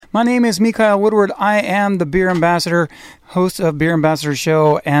My name is Mikhail Woodward. I am the Beer Ambassador, host of Beer Ambassador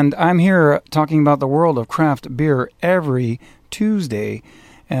Show, and I'm here talking about the world of craft beer every Tuesday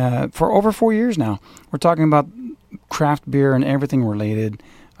for over 4 years now. We're talking about craft beer and everything related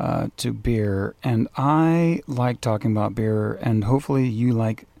to beer, and I like talking about beer, and hopefully you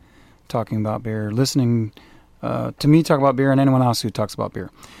like talking about beer, listening to me talk about beer and anyone else who talks about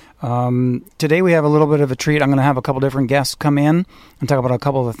beer. Today we have a little bit of a treat. I'm going to have a couple different guests come in and talk about a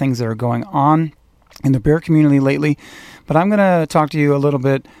couple of the things that are going on in the beer community lately. But I'm going to talk to you a little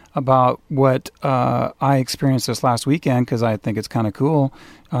bit about what I experienced this last weekend, because I think it's kind of cool.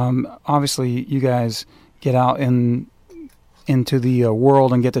 Obviously, you guys get out into the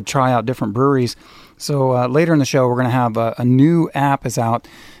world and get to try out different breweries. So later in the show, we're going to have a new app is out.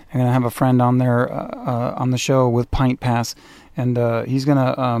 I'm going to have a friend on there on the show with Pint Pass. And he's going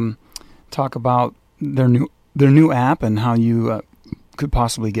to talk about their new app and how you could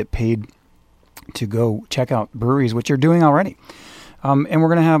possibly get paid to go check out breweries, which you're doing already. And we're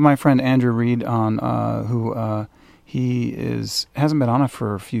going to have my friend Andrew Reed on, who he hasn't been on it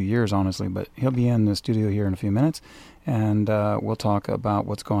for a few years, honestly, but he'll be in the studio here in a few minutes, and we'll talk about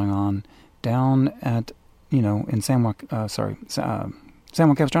what's going on down at in San Juan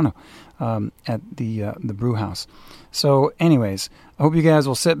Capistrano at the Brewhouse. So, anyways, I hope you guys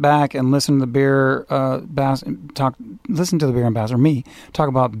will sit back and listen to the beer listen to the Beer Ambassador, me, talk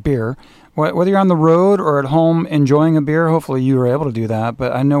about beer. Whether you're on the road or at home enjoying a beer, hopefully you were able to do that.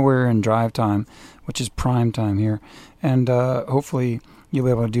 But I know we're in drive time, which is prime time here, and hopefully you'll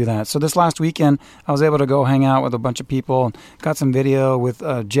be able to do that. So this last weekend, I was able to go hang out with a bunch of people, got some video with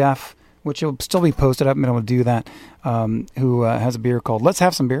Jeff, which will still be posted. I haven't been able to do that, who has a beer called Let's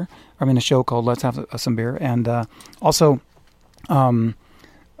Have Some Beer. A show called Let's Have Some Beer. And also, who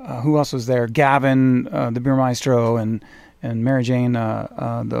else was there? Gavin, the Beer Maestro, and Mary Jane,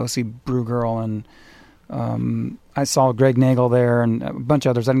 the OC Brew Girl. And I saw Greg Nagel there and a bunch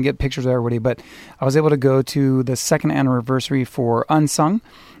of others. I didn't get pictures of everybody, but I was able to go to the second anniversary for Unsung.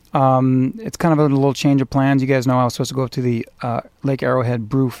 It's kind of a little change of plans. You guys know I was supposed to go to the Lake Arrowhead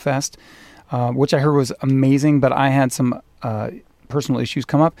Brew Fest, which I heard was amazing, but I had some personal issues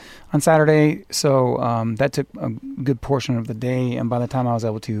come up on Saturday, so that took a good portion of the day, and by the time I was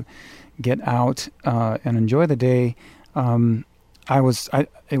able to get out and enjoy the day, it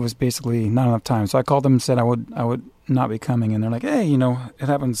was basically not enough time. So I called them and said I would not be coming, and they're like, hey, it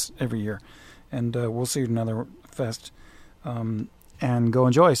happens every year, and we'll see you at another fest. And go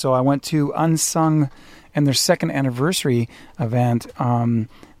enjoy. So I went to Unsung and their second anniversary event.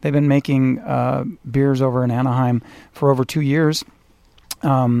 They've been making beers over in Anaheim for over 2 years,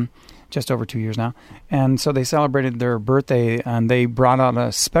 just over 2 years now. And so they celebrated their birthday, and they brought out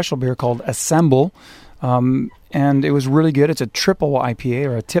a special beer called Assemble, and it was really good. It's a triple IPA,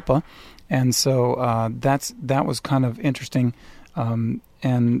 or a TIPA, and so that was kind of interesting. And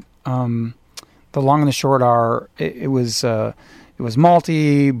the long and the short are, it was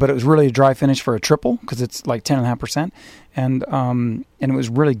malty, but it was really a dry finish for a triple, because it's like 10.5%, and it was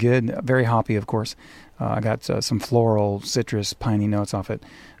really good, very hoppy, of course. I got some floral, citrus, piney notes off it,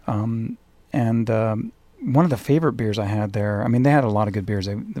 and one of the favorite beers I had there. I mean, they had a lot of good beers.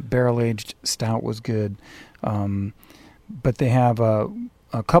 The barrel aged stout was good, but they have a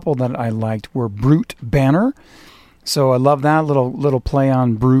couple that I liked were Brute Banner. So I love that little play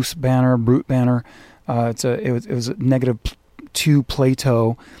on Bruce Banner, Brute Banner. It was a -2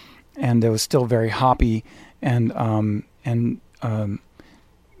 Plato, and it was still very hoppy, and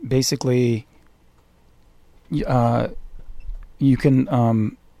basically you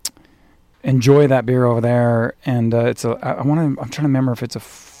can enjoy that beer over there, and I'm trying to remember if it's a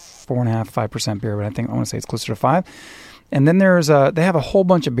 4.5%, 5% beer, but I want to say it's closer to 5. And then they have a whole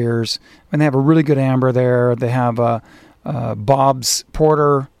bunch of beers, and they have a really good amber there. They have Bob's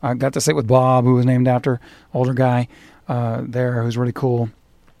Porter. I got to sit with Bob, who was named after older guy there, who's really cool,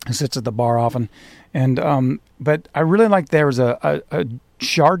 who sits at the bar often. And but I really like, there's a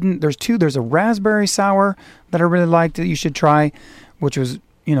Chardonnay. There's a raspberry sour that I really liked that you should try, which was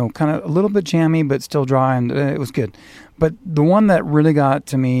kind of a little bit jammy but still dry, and it was good. But the one that really got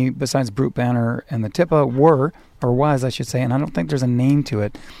to me, besides Brute Banner and the Tippa, was, I should say, and I don't think there's a name to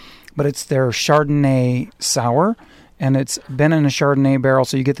it, but it's their Chardonnay sour, and it's been in a Chardonnay barrel,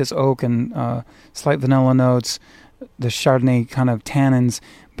 so you get this oak and slight vanilla notes, the Chardonnay kind of tannins,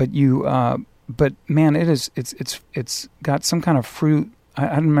 but man, it's got some kind of fruit. I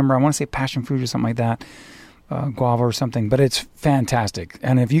don't remember. I want to say passion fruit or something like that, guava or something. But it's fantastic.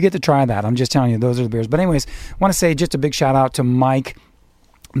 And if you get to try that, I'm just telling you, those are the beers. But anyways, I want to say just a big shout out to Mike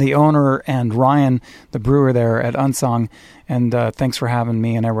the owner and Ryan, the brewer there at Unsung, and thanks for having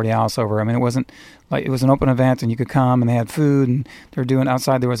me and everybody else over. I mean, it wasn't like it was an open event, and you could come, and they had food, and they're doing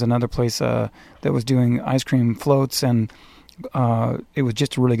outside. There was another place that was doing ice cream floats, and it was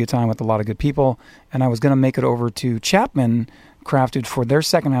just a really good time with a lot of good people. And I was going to make it over to Chapman Crafted for their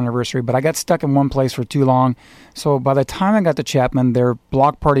second anniversary, but I got stuck in one place for too long. So by the time I got to Chapman, their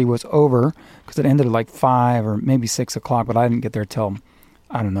block party was over because it ended at like 5 or maybe 6 o'clock, but I didn't get there till,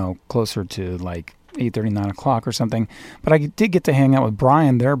 I don't know, closer to like 8:30, 9 o'clock or something. But I did get to hang out with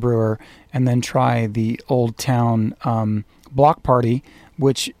Brian, their brewer, and then try the Old Town block party,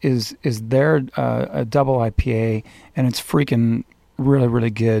 which is their a double IPA, and it's freaking really,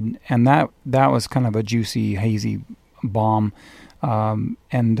 really good. And that was kind of a juicy, hazy bomb,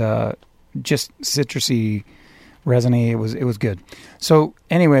 and just citrusy, resiny. It was good. So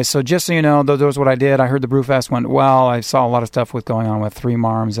anyway, so just so you know, that was what I did. I heard the Brewfest went well. I saw a lot of stuff with going on with Three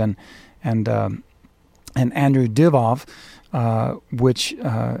Marms and Andrew Divoff, which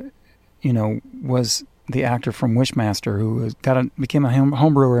was the actor from Wishmaster, who became a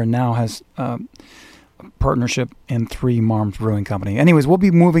home brewer and now has partnership in Three Marms Brewing Company. Anyways, we'll be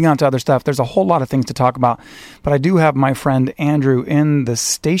moving on to other stuff. There's a whole lot of things to talk about, but I do have my friend Andrew in the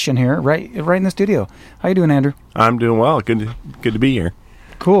station here, right in the studio. How you doing, Andrew? I'm doing well. Good to be here.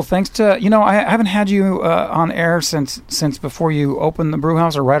 Cool. Thanks to, I haven't had you on air since before you opened the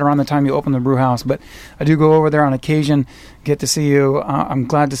Brewhouse, or right around the time you opened the Brewhouse, but I do go over there on occasion, get to see you. I'm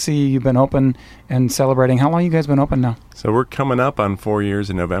glad to see you've been open and celebrating. How long you guys been open now? So we're coming up on 4 years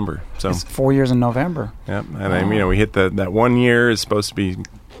in November. So it's 4 years in November. Yep. And we hit that 1 year is supposed to be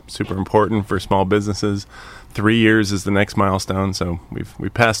super important for small businesses. 3 years is the next milestone. So we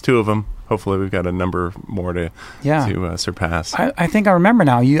passed 2 of them. Hopefully we've got a number more to surpass. I think I remember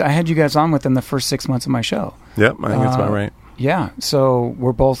now. I had you guys on within the first 6 months of my show. Yep, I think that's about right. Yeah, so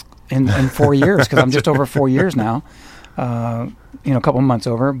we're both in 4 years, because I'm just over 4 years now. A couple months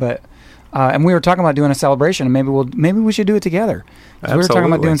over, but and we were talking about doing a celebration, and maybe we should do it together. We were talking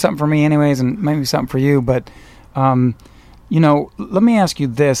about doing something for me anyways, and maybe something for you. But let me ask you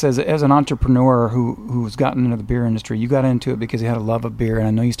this: as an entrepreneur who's gotten into the beer industry, you got into it because you had a love of beer, and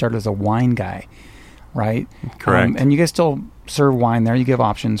I know you started as a wine guy, right? Correct. And you guys still serve wine there. You give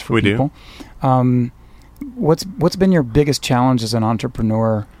options for people. We do. What's been your biggest challenge as an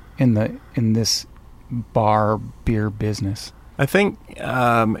entrepreneur in this bar beer business? I think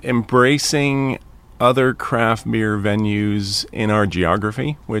embracing other craft beer venues in our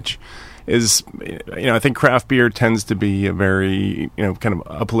geography, which is, I think craft beer tends to be a very, kind of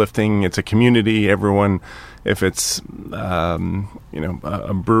uplifting. It's a community. Everyone, if it's, a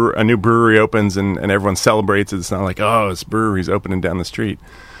new brewery opens and everyone celebrates it, it's not like, oh, it's breweries opening down the street.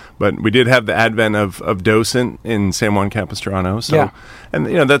 But we did have the advent of Docent in San Juan Capistrano. So, yeah. And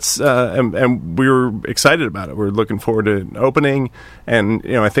that's and we were excited about it. We're looking forward to opening, and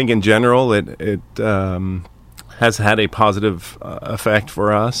I think in general it has had a positive effect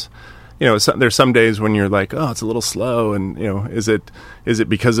for us. There's some days when you're like, oh, it's a little slow, and is it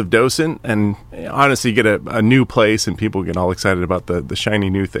because of Docent? And honestly, you get a new place, and people get all excited about the shiny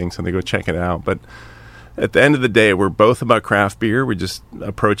new thing, so they go check it out. But at the end of the day, we're both about craft beer. We just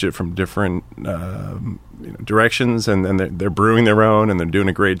approach it from different directions, and they're brewing their own, and they're doing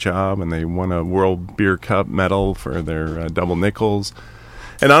a great job, and they won a World Beer Cup medal for their double nickels.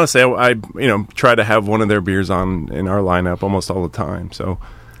 And honestly, I try to have one of their beers in our lineup almost all the time. So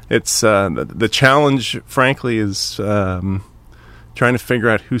it's the challenge, frankly, is trying to figure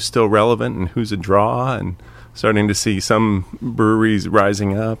out who's still relevant and who's a draw, and starting to see some breweries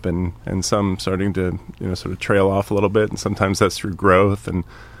rising up and some starting to sort of trail off a little bit, and sometimes that's through growth. And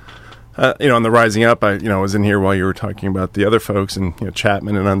on the rising up, I was in here while you were talking about the other folks, and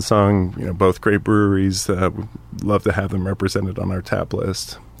Chapman and Unsung, both great breweries. We'd love to have them represented on our tap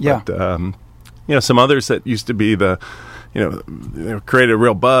list. Yeah. But some others that used to be created a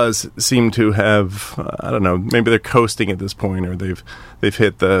real buzz seem to have, I don't know, maybe they're coasting at this point, or they've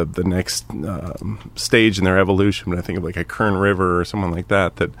hit the next stage in their evolution. But I think of like a Kern River or someone like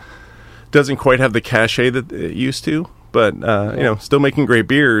that doesn't quite have the cachet that it used to, but still making great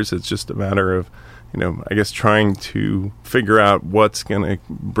beers. It's just a matter of I guess trying to figure out what's going to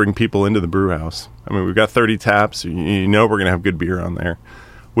bring people into the brew house. I mean, we've got 30 taps. We're going to have good beer on there.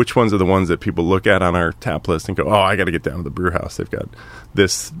 Which ones are the ones that people look at on our tap list and go, oh, I got to get down to the brew house. They've got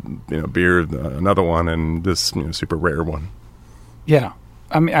this, beer, another one, and this, super rare one. Yeah.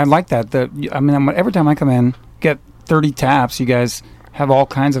 I mean, I like that. Every time I come in, get 30 taps, you guys have all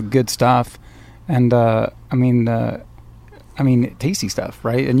kinds of good stuff. And, tasty stuff,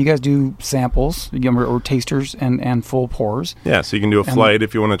 right? And you guys do samples, or tasters and full pours. Yeah, so you can do a flight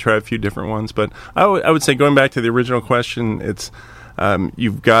if you want to try a few different ones. But I would say, going back to the original question, it's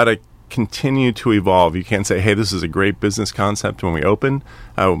you've got to continue to evolve. You can't say, hey, this is a great business concept when we open,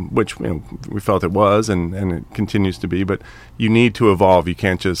 which we felt it was, and it continues to be, but you need to evolve. You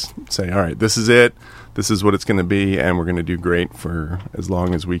can't just say, all right, this is it, this is what it's going to be, and we're going to do great for as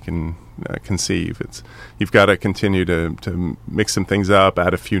long as we can conceive. You've got to continue to mix some things up,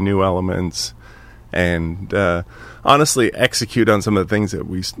 add a few new elements, and honestly execute on some of the things that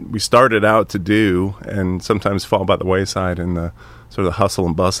we started out to do and sometimes fall by the wayside in the sort of the hustle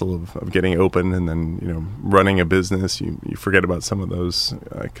and bustle of getting open, and then running a business. You forget about some of those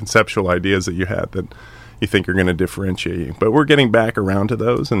conceptual ideas that you had that you think are going to differentiate you. But we're getting back around to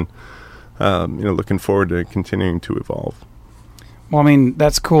those, and looking forward to continuing to evolve. Well,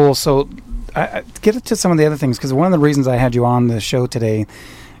 that's cool. So get to some of the other things, because one of the reasons I had you on the show today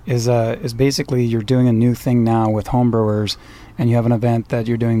is basically you're doing a new thing now with homebrewers, and you have an event that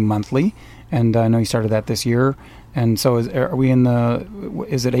you're doing monthly, and I know you started that this year. And so, are we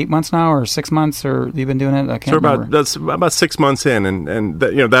is it 8 months now, or 6 months, or you've been doing it? I can't remember. That's about 6 months in, and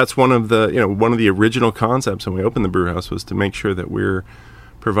that's one of the original concepts when we opened the brew house, was to make sure that we're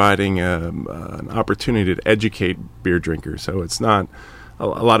providing an opportunity to educate beer drinkers. So it's not a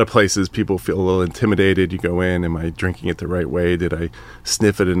lot of places people feel a little intimidated. You go in, am I drinking it the right way? Did I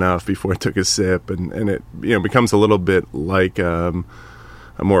sniff it enough before I took a sip? And it becomes a little bit like a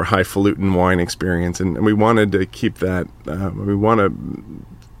more highfalutin wine experience, and we wanted to keep that. We want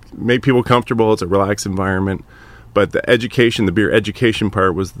to make people comfortable. It's a relaxed environment, but the beer education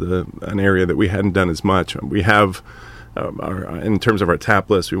part was an area that we hadn't done as much. We have in terms of our tap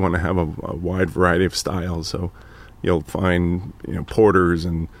list, we want to have a wide variety of styles. So you'll find porters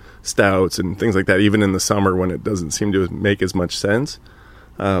and stouts and things like that, even in the summer when it doesn't seem to make as much sense.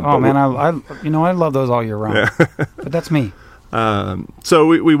 I love those all year round. Yeah. But that's me. So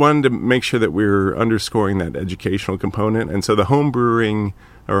we wanted to make sure that we were underscoring that educational component. And so the home brewing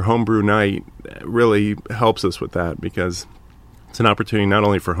or homebrew night really helps us with that, because it's an opportunity not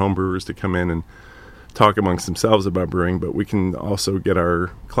only for home brewers to come in and talk amongst themselves about brewing, but we can also get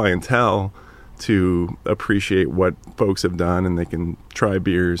our clientele to appreciate what folks have done, and they can try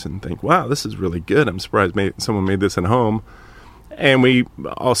beers and think, wow, this is really good. I'm surprised someone made this at home. And we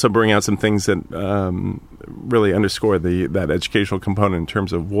also bring out some things that really underscore that educational component in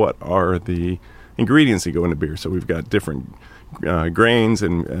terms of what are the ingredients that go into beer. So we've got different grains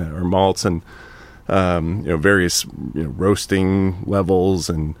and or malts, and various roasting levels,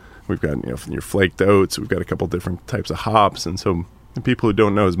 and we've got your flaked oats. We've got a couple different types of hops, and so the people who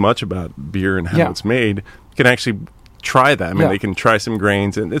don't know as much about beer and how it's made can actually try that. They can try some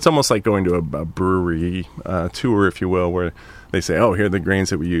grains, and it's almost like going to a brewery tour, if you will, where they say, "Oh, here are the grains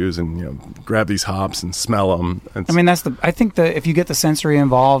that we use," and grab these hops and smell them. I think that if you get the sensory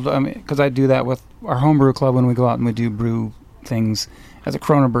involved, because I do that with our homebrew club when we go out and we do brew things as a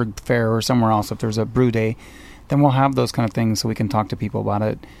Kronenberg fair or somewhere else. If there's a brew day, then we'll have those kind of things so we can talk to people about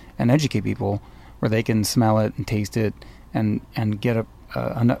it and educate people, where they can smell it and taste it and get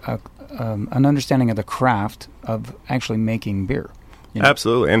an understanding of the craft of actually making beer.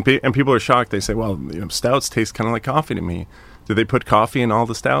 Absolutely, and people are shocked. They say, "Well, stouts taste kind of like coffee to me." Do they put coffee in all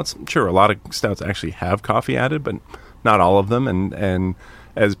the stouts? Sure, a lot of stouts actually have coffee added, but not all of them. And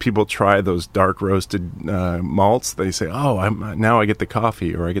as people try those dark roasted malts, they say, "Oh, now I get the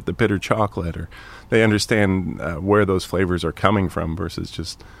coffee, or I get the bitter chocolate," or they understand where those flavors are coming from, versus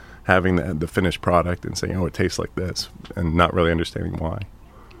just having the finished product and saying, "Oh, it tastes like this," and not really understanding why.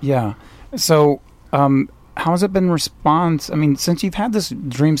 Yeah. So, how has it been response? Since you've had this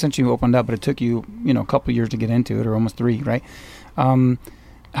dream since you opened up, but it took you, a couple of years to get into it, or almost 3, right?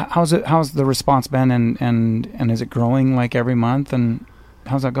 How's the response been, and is it growing like every month? And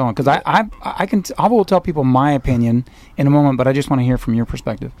how's that going? Because I will tell people my opinion in a moment, but I just want to hear from your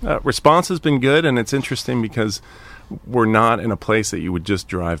perspective. Response has been good, and it's interesting because we're not in a place that you would just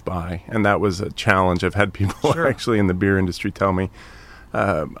drive by, and that was a challenge. I've had people actually in the beer industry tell me,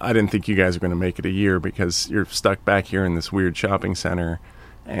 I didn't think you guys were going to make it a year because you're stuck back here in this weird shopping center,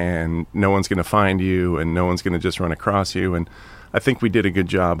 and no one's going to find you, and no one's going to just run across you. And I think we did a good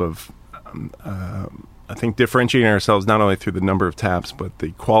job of differentiating ourselves not only through the number of taps, but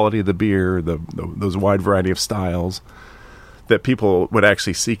the quality of the beer, those wide variety of styles, that people would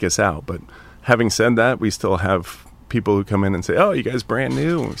actually seek us out. But having said that, we still have people who come in and say, "Oh, you guys brand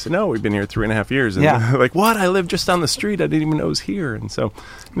new?" And we say, "No, we've been here 3.5 years." And they're like, "What? I live just down the street. I didn't even know it was here." And so,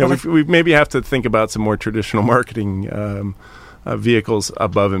 we maybe have to think about some more traditional marketing vehicles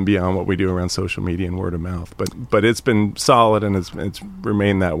above and beyond what we do around social media and word of mouth. But it's been solid, and it's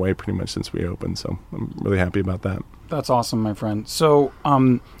remained that way pretty much since we opened. So I'm really happy about that. That's awesome, my friend. So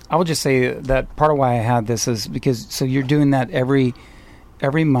I would just say that part of why I had this is because so you're doing that every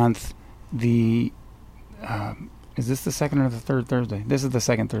month. Is this the second or the third Thursday? This is the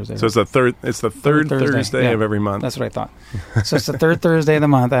second Thursday. So it's the third. It's the third Thursday of every month. That's what I thought. So it's the third Thursday of the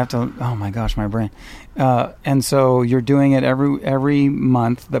month. I have to. Oh my gosh, my brain. And so you're doing it every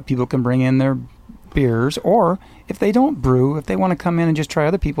month that people can bring in their beers, or if they don't brew, if they want to come in and just try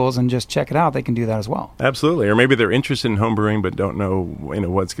other people's and just check it out, they can do that as well. Absolutely. Or maybe they're interested in home brewing but don't know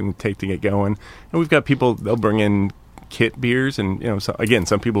what's going to take to get going. And we've got people, they'll bring in kit beers, and so again,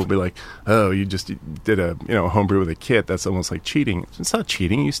 some people will be like, "Oh, you just did a home brew with a kit. That's almost like cheating." It's not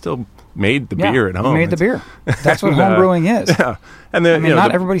cheating. You still made the beer at home. You made the beer. That's what home brewing is. Yeah, and then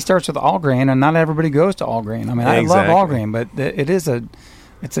not everybody starts with all grain, and not everybody goes to all grain. I mean, I love all grain, but it's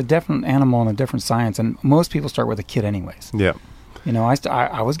a different animal and a different science, and most people start with a kit anyways. Yeah,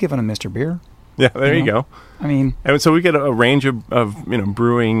 I was given a Mr. Beer. Yeah, there you go. I mean, and so we get a range of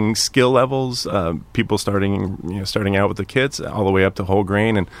brewing skill levels. People starting out with the kits, all the way up to whole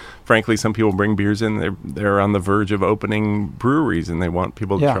grain. And frankly, some people bring beers in. They're on the verge of opening breweries, and they want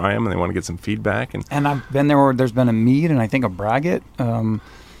people to try them, and they want to get some feedback. And I've been there where there's been a mead and I think a braggot.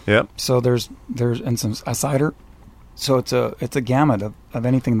 Yep. So there's a cider. So it's a gamut of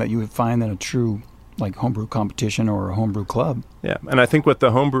anything that you would find in a true like homebrew competition or a homebrew club. Yeah, and I think what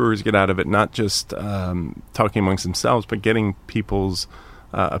the homebrewers get out of it, not just talking amongst themselves, but getting people's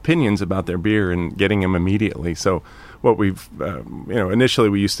opinions about their beer and getting them immediately. So what we've, initially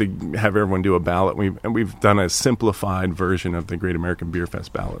we used to have everyone do a ballot, and we've done a simplified version of the Great American Beer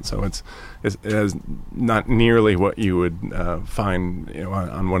Fest ballot. So it has not nearly what you would find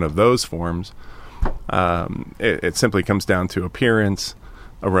on one of those forms. It simply comes down to appearance,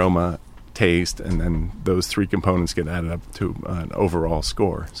 aroma, taste, and then those three components get added up to an overall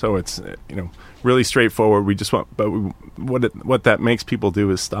score. So it's really straightforward. We just want, but what that makes people do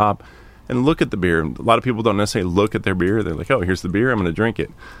is stop and look at the beer. A lot of people don't necessarily look at their beer. They're like, "Oh, here's the beer. I'm going to drink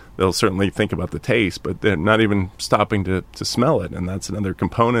it." They'll certainly think about the taste, but they're not even stopping to smell it. And that's another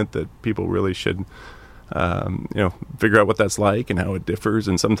component that people really should figure out what that's like and how it differs.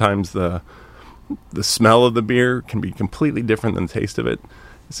 And sometimes the smell of the beer can be completely different than the taste of it.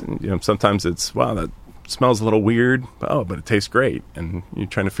 Sometimes it's, wow, that smells a little weird, but it tastes great, and you're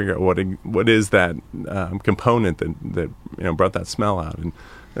trying to figure out what is that component that brought that smell out,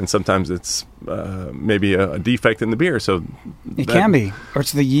 and sometimes it's maybe a defect in the beer. So it can be, or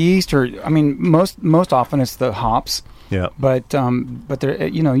it's the yeast, or I mean, most often it's the hops. Yeah, but there,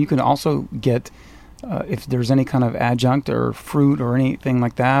 you can also get if there's any kind of adjunct or fruit or anything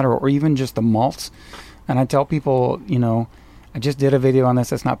like that, or even just the malts. And I tell people, I just did a video on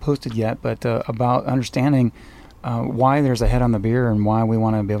this that's not posted yet, but about understanding why there's a head on the beer and why we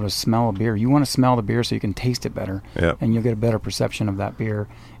want to be able to smell a beer. You want to smell the beer so you can taste it better, and you'll get a better perception of that beer,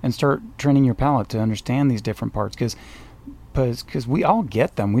 and start training your palate to understand these different parts, because we all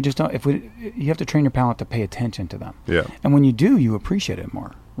get them. We just don't. You have to train your palate to pay attention to them. Yeah. And when you do, you appreciate it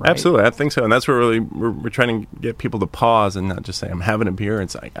more. Right? Absolutely, I think so, and that's where we're trying to get people to pause and not just say, "I'm having a beer."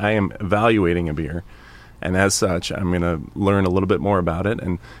 It's like, I am evaluating a beer. And as such, I'm going to learn a little bit more about it.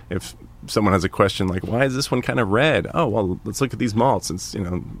 And if someone has a question like, why is this one kind of red? Oh, well, let's look at these malts. It's,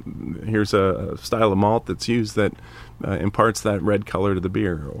 here's a style of malt that's used that imparts that red color to the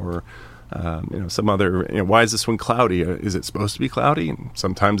beer. Or, some other, why is this one cloudy? Is it supposed to be cloudy? And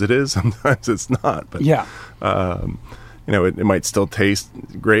sometimes it is, sometimes it's not. But, yeah. It might still taste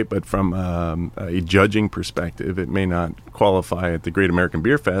great, but from a judging perspective, it may not qualify at the Great American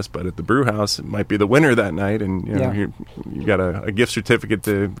Beer Fest, but at the Brewhouse, it might be the winner that night, and you got a gift certificate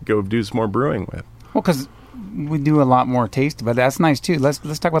to go do some more brewing with. Well, because we do a lot more taste, but that's nice too.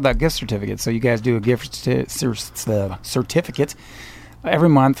 Let's talk about that gift certificate. So you guys do a gift certificate every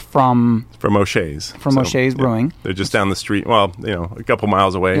month from O'Shea's. From O'Shea's Brewing. They're just down the street. Well, a couple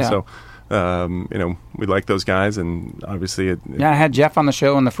miles away. Yeah. So. We like those guys, and obviously I had Jeff on the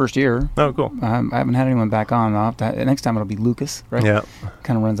show in the first year. Oh, cool. I haven't had anyone back on. Next time it'll be Lucas, right? Yeah.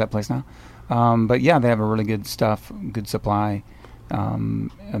 Kind of runs that place now. But yeah, they have a really good stuff, good supply.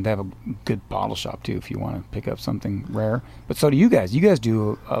 And they have a good bottle shop too if you want to pick up something rare. But so do you guys. You guys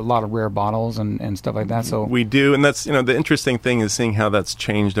do a lot of rare bottles and stuff like that. So we do, and that's the interesting thing is seeing how that's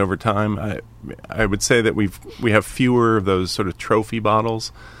changed over time. I would say that we have fewer of those sort of trophy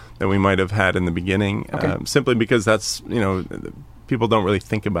bottles than we might have had in the beginning, okay. Simply because that's, people don't really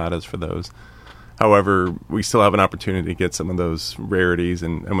think about us for those. However, we still have an opportunity to get some of those rarities,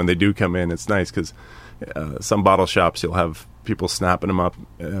 and when they do come in, it's nice because some bottle shops, you'll have people snapping them up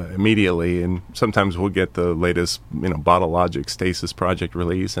immediately, and sometimes we'll get the latest, Bottle Logic Stasis Project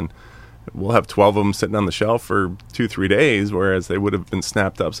release, and we'll have 12 of them sitting on the shelf for 2-3 days, whereas they would have been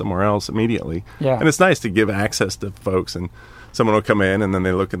snapped up somewhere else immediately. Yeah. And it's nice to give access to folks, and someone will come in and then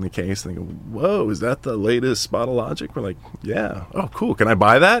they look in the case and they go, "Whoa, is that the latest Bottle Logic?" We're like, "Yeah." "Oh, cool. Can I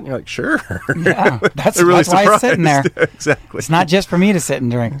buy that?" And you're like, "Sure." Yeah, that's really why it's sitting there. Exactly. It's not just for me to sit and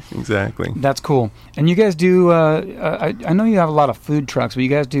drink. Exactly. That's cool. And you guys do, I know you have a lot of food trucks, but you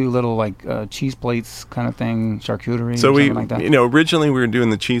guys do little cheese plates kind of thing, charcuterie, so or something like that? Originally we were doing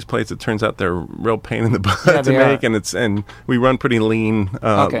the cheese plates. It turns out they're a real pain in the butt to make, and we run pretty lean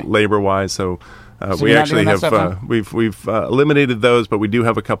labor-wise, so we actually have we've eliminated those, but we do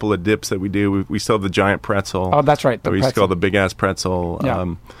have a couple of dips that we do. We still have the giant pretzel. Oh, that's right. We used to call the big ass pretzel.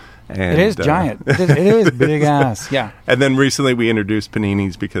 Yeah. And, it is giant. It is big ass. Yeah. And then recently we introduced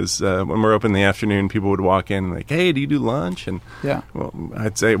paninis because when we're open in the afternoon, people would walk in and like, "Hey, do you do lunch?" And well,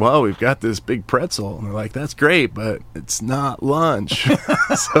 I'd say, "Well, we've got this big pretzel," and they're like, "That's great, but it's not lunch."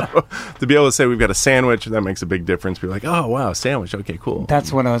 So to be able to say we've got a sandwich, that makes a big difference. We're like, "Oh, wow, sandwich. Okay, cool."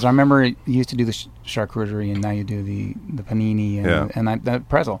 That's what it was. I remember you used to do the charcuterie, and now you do the panini and the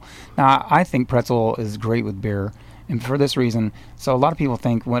pretzel. Now, I think pretzel is great with beer. And for this reason, so a lot of people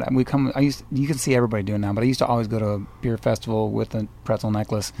think when we come, you can see everybody doing now, but I used to always go to a beer festival with a pretzel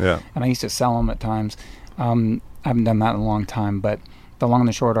necklace, and I used to sell them at times. I haven't done that in a long time, but the long and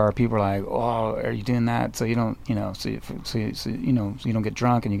the short are people are like, "Oh, are you doing that so you don't, so you don't get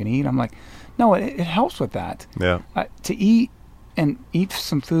drunk and you can eat?" I'm like, no, it helps with that. Yeah. To eat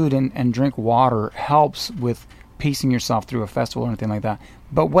some food and drink water helps with pacing yourself through a festival or anything like that.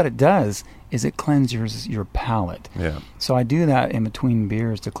 But what it does is it cleanses your palate. Yeah. So I do that in between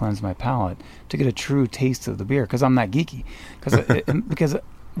beers to cleanse my palate, to get a true taste of the beer, because I'm that geeky. Because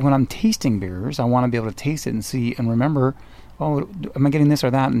when I'm tasting beers, I want to be able to taste it and see and remember, oh, am I getting this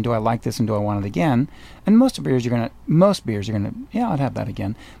or that, and do I like this, and do I want it again? And most beers you're gonna, yeah, I'd have that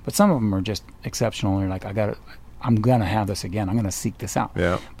again. But some of them are just exceptional. And you're like, I'm gonna have this again. I'm gonna seek this out.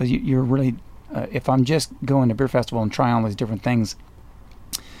 Yeah. But you're really, if I'm just going to beer festival and trying all these different things,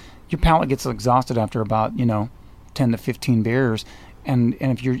 your palate gets exhausted after about 10 to 15 beers, and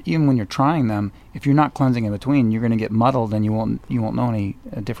if you're, even when you're trying them, if you're not cleansing in between, you're going to get muddled, and you won't know any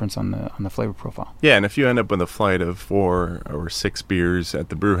difference on the flavor profile. Yeah, and if you end up with a flight of 4 or 6 beers at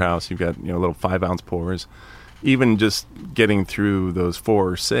the brew house, you've got little 5-ounce pours. Even just getting through those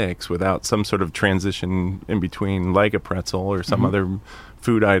 4 or 6 without some sort of transition in between, like a pretzel or some other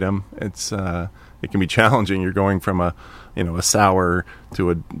food item, it can be challenging. You're going from a sour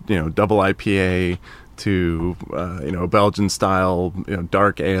to a double IPA to a Belgian style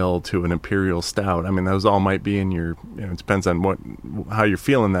dark ale to an imperial stout. I mean, those all might be in your it depends on how you're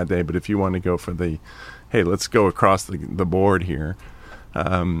feeling that day. But if you want to go for the, hey, let's go across the board here,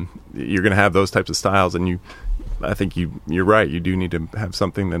 you're going to have those types of styles, and I think you're right. You do need to have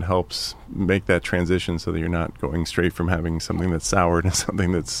something that helps make that transition so that you're not going straight from having something that's sour to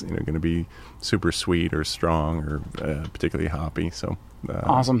something that's going to be super sweet or strong or particularly hoppy. So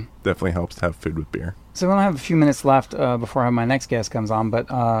awesome. Definitely helps to have food with beer. So we only have a few minutes left before my next guest comes on,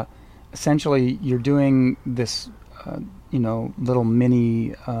 but essentially you're doing this little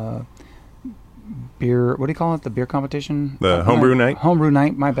mini beer, what do you call it? The beer competition? The homebrew night? Homebrew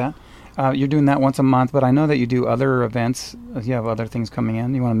night, my bad. You're doing that once a month, but I know that you do other events. You have other things coming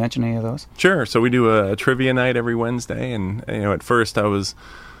in. You want to mention any of those? Sure. So we do a trivia night every Wednesday, and at first I was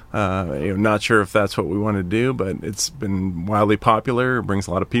not sure if that's what we want to do, but it's been wildly popular. It brings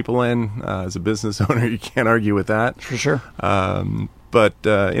a lot of people in. As a business owner, you can't argue with that. For sure. But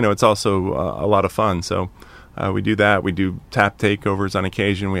it's also a lot of fun. So we do that. We do tap takeovers on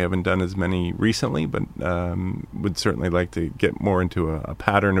occasion. We haven't done as many recently, but would certainly like to get more into a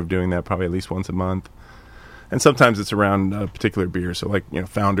pattern of doing that, probably at least once a month. And sometimes it's around a particular beer. So like,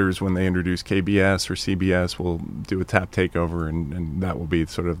 Founders, when they introduce KBS or CBS, will do a tap takeover, and that will be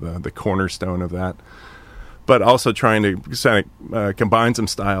sort of the cornerstone of that. But also trying to kind of combine some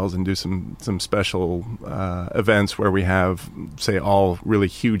styles and do some special events where we have, say, all really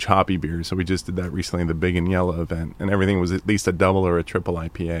huge hoppy beers. So we just did that recently, the Big and Yellow event, and everything was at least a double or a triple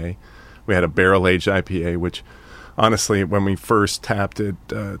IPA. We had a barrel-aged IPA, which honestly, when we first tapped it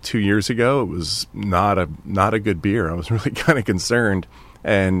 2 years ago, it was not a good beer. I was really kind of concerned.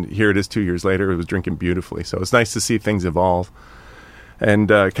 And here it is 2 years later. It was drinking beautifully. So it's nice to see things evolve. And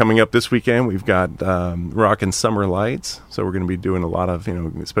coming up this weekend, we've got Rockin' Summer Lights. So we're going to be doing a lot of,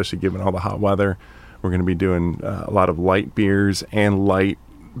 especially given all the hot weather, we're going to be doing a lot of light beers and light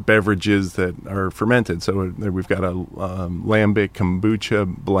beverages that are fermented. So we've got a lambic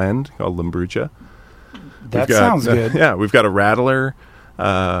kombucha blend called Lambucha. That sounds good. Yeah, we've got a rattler.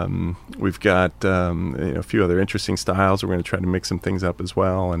 We've got a few other interesting styles. We're going to try to mix some things up as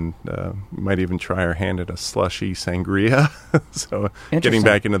well, and we might even try our hand at a slushy sangria. So getting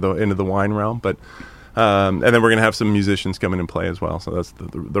back into the wine realm, but and then we're going to have some musicians come in and play as well. So that's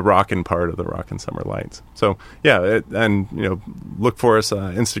the rockin' part of the Rockin' Summer Lights. So look for us.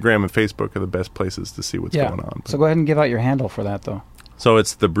 Instagram and Facebook are the best places to see what's going on. So go ahead and give out your handle for that, though. So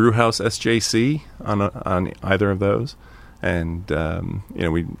it's the Brewhouse SJC on either of those. And,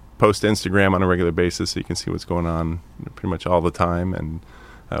 we post to Instagram on a regular basis so you can see what's going on pretty much all the time and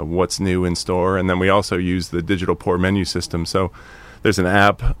what's new in store. And then we also use the digital pour menu system. So there's an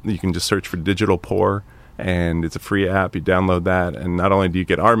app. You can just search for digital pour, and it's a free app. You download that, and not only do you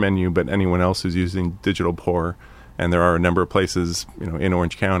get our menu, but anyone else who's using digital pour. And there are a number of places, in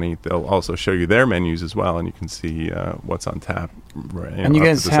Orange County, they'll also show you their menus as well, and you can see what's on tap. And you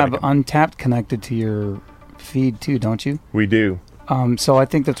guys have Untapped connected to your feed too, don't you? We do. So I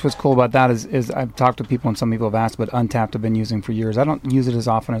think that's what's cool about that is I've talked to people and some people have asked, but Untapped I've been using for years. I don't use it as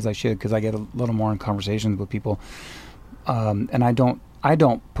often as I should because I get a little more in conversations with people, and I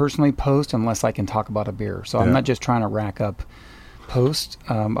don't personally post unless I can talk about a beer. So I'm not just trying to rack up posts.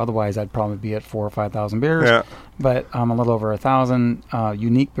 Otherwise, I'd probably be at 4,000 or 5,000 beers. Yeah. But I'm a little over 1,000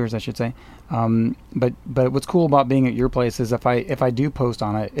 unique beers, I should say. But what's cool about being at your place is if I do post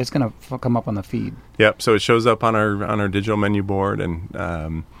on it, it's going to come up on the feed. Yep. So it shows up on our digital menu board,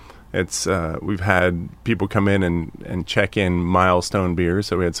 and it's we've had people come in and check in milestone beers.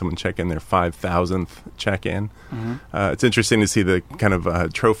 So we had someone check in their 5,000th check in. Mm-hmm. It's interesting to see the kind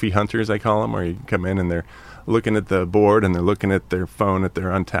of trophy hunters, I call them, where you come in and they're looking at the board and they're looking at their phone at their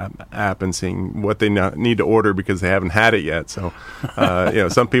Untapped app and seeing what they need to order because they haven't had it yet. So,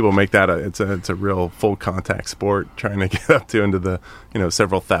 some people make that it's a real full contact sport trying to get up to into the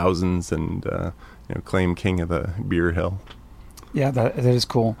several thousands and claim king of the beer hill. Yeah, that is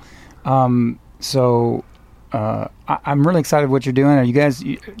cool. So I'm really excited what you're doing. Are you guys?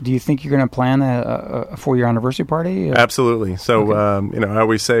 Do you think you're going to plan a 4-year anniversary party? Absolutely. So okay. I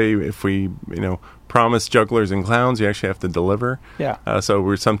always say if we promise jugglers and clowns, you actually have to deliver. Yeah. So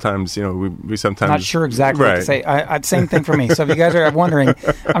we're sometimes we sometimes not sure exactly what to say. Same thing for me. So if you guys are wondering,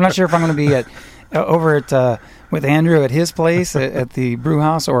 I'm not sure if I'm going to be over at with Andrew at his place at the brew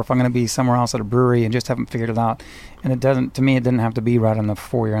house, or if I'm going to be somewhere else at a brewery and just haven't figured it out. And it didn't have to be right on the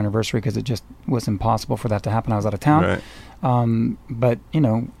 4-year anniversary because it just was impossible for that to happen. I was out of town. Right. But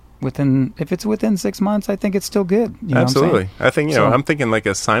if it's within 6 months, I think it's still good. Absolutely. I think I'm thinking like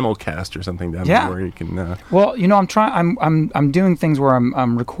a simulcast or something down there where you can. Well, I'm doing things where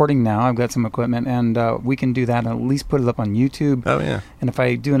I'm recording now. I've got some equipment, and we can do that and at least put it up on YouTube. Oh yeah. And if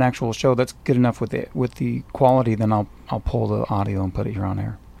I do an actual show that's good enough with the quality, then I'll pull the audio and put it here on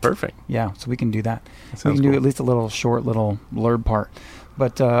air. Perfect. Yeah, so we can do that. We can do at least a little blurb part.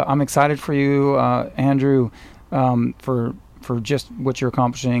 But I'm excited for you, Andrew, for just what you're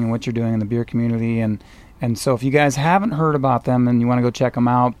accomplishing and what you're doing in the beer community. And so if you guys haven't heard about them and you want to go check them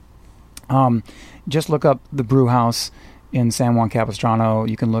out, just look up the Brewhouse in San Juan Capistrano.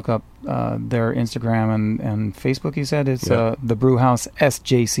 You can look up their Instagram and Facebook, you said. It's the Brewhouse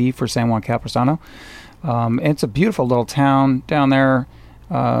SJC for San Juan Capistrano. It's a beautiful little town down there.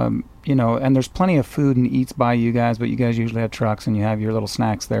 And there's plenty of food and eats by you guys, but you guys usually have trucks and you have your little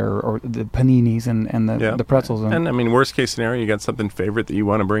snacks there, or the paninis and the pretzels. And I mean, worst case scenario, you got something favorite that you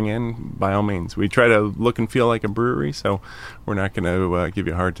want to bring in, by all means. We try to look and feel like a brewery, so we're not going to give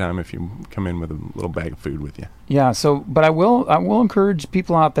you a hard time if you come in with a little bag of food with you. Yeah, but I will encourage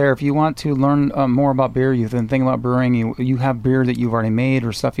people out there, if you want to learn more about beer, you've been thinking about brewing, you have beer that you've already made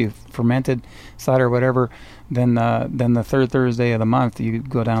or stuff you've fermented, cider or whatever, then the third Thursday of the month, you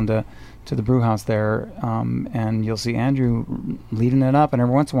go down to the brew house there, and you'll see Andrew leading it up. And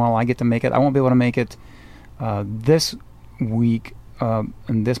every once in a while, I get to make it. I won't be able to make it this week and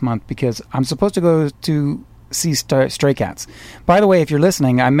this month because I'm supposed to go to see Stray Cats. By the way, if you're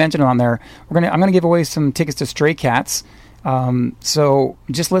listening, I mentioned it on there. I'm gonna give away some tickets to Stray Cats. So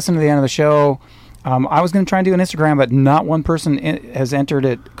just listen to the end of the show. I was going to try and do an Instagram, but not one person has entered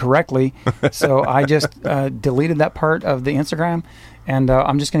it correctly. So I just deleted that part of the Instagram, and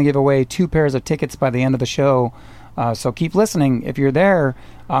I'm just going to give away 2 pairs of tickets by the end of the show. So keep listening. If you're there,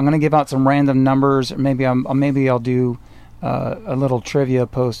 I'm going to give out some random numbers. Maybe I'll do a little trivia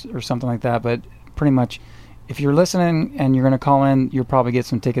post or something like that. But pretty much, if you're listening and you're going to call in, you'll probably get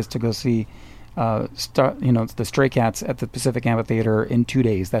some tickets to go see the Stray Cats at the Pacific Amphitheater in 2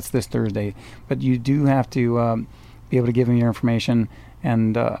 days. That's this Thursday. But you do have to be able to give them your information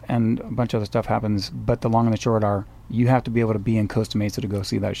and a bunch of other stuff happens. But the long and the short are, you have to be able to be in Costa Mesa to go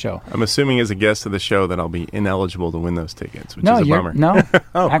see that show. I'm assuming as a guest of the show that I'll be ineligible to win those tickets, which is a bummer. No,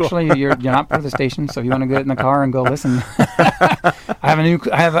 oh, actually, cool. you're not part of the station, so if you want to get in the car and go listen, I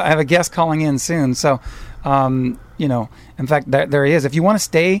have a guest calling in soon. So, in fact, there he is. If you want to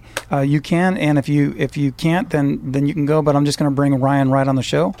stay, you can, and if you can't, then you can go. But I'm just going to bring Ryan right on the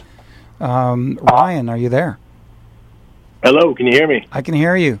show. Ryan, are you there? Hello, can you hear me? I can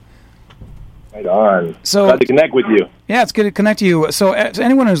hear you. Right on. So, glad to connect with you. Yeah, it's good to connect to you. So,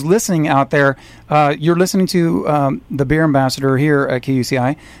 anyone who's listening out there, you're listening to the Beer Ambassador here at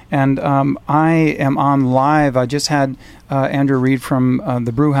KUCI, and I am on live. I just had Andrew Reed from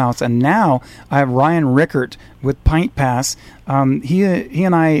the Brewhouse, and now I have Ryan Rickert with Pint Pass. He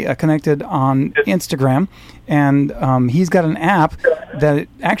and I connected on Instagram, and he's got an app that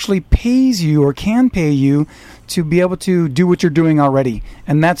actually pays you or can pay you to be able to do what you're doing already,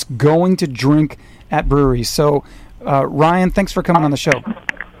 and that's going to drink at breweries. So, Ryan, thanks for coming on the show.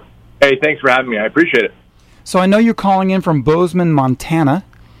 Hey, thanks for having me. I appreciate it. So I know you're calling in from Bozeman, Montana.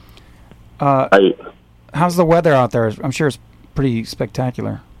 How's the weather out there? I'm sure it's pretty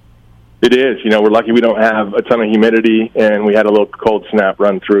spectacular. It is. We're lucky we don't have a ton of humidity, and we had a little cold snap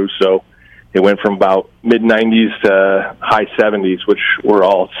run through, so it went from about mid-90s to high 70s, which we're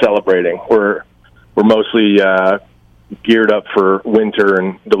all celebrating. We're mostly geared up for winter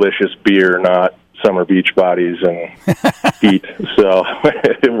and delicious beer, not summer beach bodies and heat. So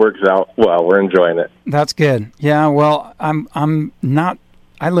it works out well. We're enjoying it. That's good. Yeah. Well, I'm not.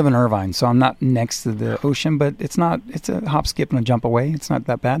 I live in Irvine, so I'm not next to the ocean, but it's a hop, skip, and a jump away. It's not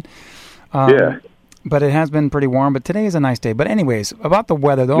that bad. Yeah. But it has been pretty warm. But today is a nice day. But anyways, about the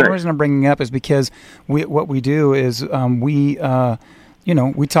weather, the only reason I'm bringing it up is because what we do is we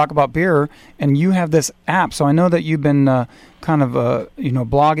talk about beer, and you have this app. So I know that you've been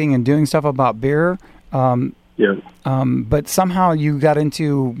blogging and doing stuff about beer. Yeah. But somehow you got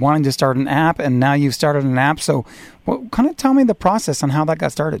into wanting to start an app, and now you've started an app. So kind of tell me the process on how that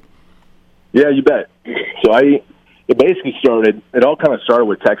got started. Yeah, you bet. So it all kind of started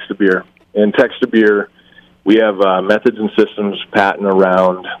with Text to Beer. And Text to Beer, we have methods and systems patent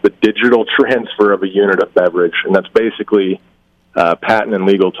around the digital transfer of a unit of beverage. And that's basically patent and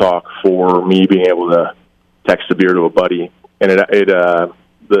legal talk for me being able to text a beer to a buddy. And the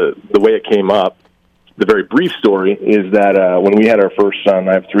way it came up, the very brief story is that when we had our first son,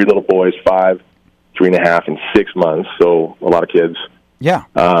 I have 3 little boys, 5, 3.5, and 6 months, so a lot of kids. Yeah.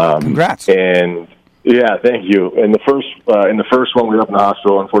 Congrats. And yeah, thank you. And in the first one, we were up in the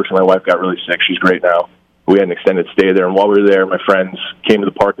hospital. Unfortunately, my wife got really sick. She's great now. We had an extended stay there, and while we were there, my friends came to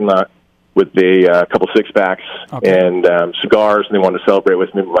the parking lot with a couple six-packs and cigars, and they wanted to celebrate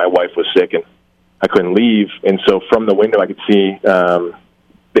with me, but my wife was sick, and I couldn't leave. And so from the window, I could see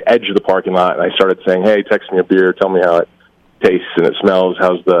the edge of the parking lot, and I started saying, hey, text me a beer, tell me how it tastes and it smells,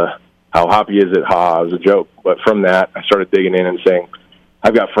 how hoppy is it, it was a joke. But from that, I started digging in and saying,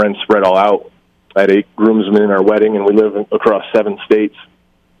 I've got friends spread all out. I had 8 groomsmen in our wedding, and we live across 7 states,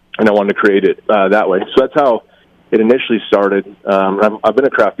 and I wanted to create it that way. So that's how it initially started. I've been a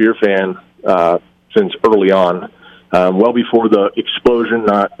craft beer fan since early on, well before the explosion,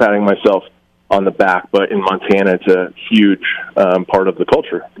 not patting myself on the back, but in Montana, it's a huge part of the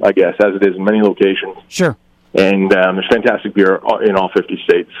culture, I guess, as it is in many locations. Sure. And there's fantastic beer in all 50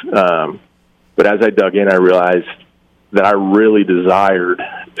 states. But as I dug in, I realized that I really desired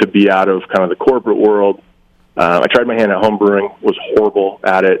to be out of kind of the corporate world. I tried my hand at home brewing, was horrible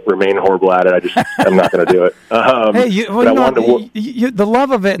at it, remain horrible at it. I'm not going to do it. The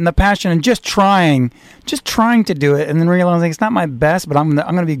love of it and the passion and just trying to do it, and then realizing it's not my best, but I'm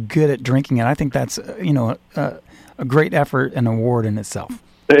going to be good at drinking it. I think that's a great effort and award in itself.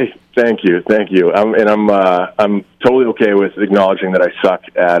 Hey, thank you. I'm totally okay with acknowledging that I suck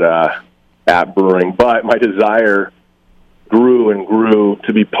at brewing, but my desire grew and grew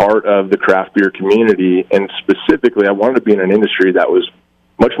to be part of the craft beer community, and specifically I wanted to be in an industry that was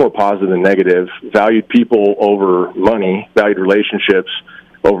much more positive than negative, valued people over money, valued relationships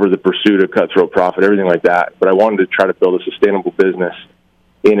over the pursuit of cutthroat profit, everything like that. But I wanted to try to build a sustainable business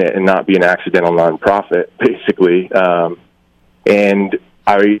in it and not be an accidental nonprofit, basically. And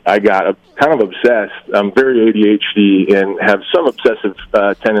I got kind of obsessed. I'm very ADHD and have some obsessive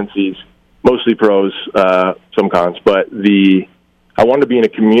tendencies, mostly pros, some cons. But I wanted to be in a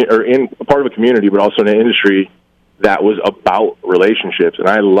community, or in a part of a community, but also in an industry that was about relationships. And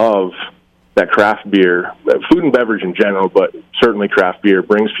I love that craft beer, food and beverage in general, but certainly craft beer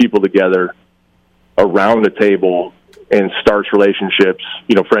brings people together around the table and starts relationships,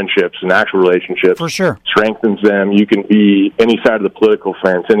 friendships and actual relationships. For sure. Strengthens them. You can be any side of the political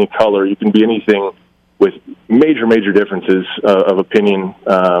fence, any color. You can be anything with major, major differences of opinion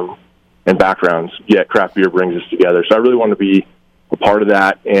and backgrounds, yet craft beer brings us together. So I really want to be a part of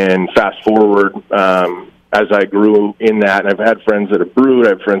that. And fast forward, as I grew in that, and I've had friends that have brewed, I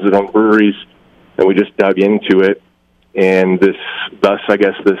have friends that own breweries, and we just dug into it. And this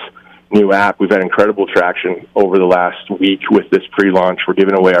new app, we've had incredible traction over the last week with this pre-launch. We're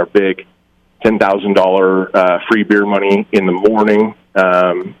giving away our big $10,000 free beer money in the morning,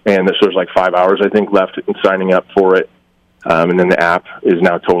 and there's like 5 hours, I think, left in signing up for it. And then the app is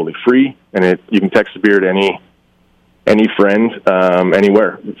now totally free, and you can text a beer to any friend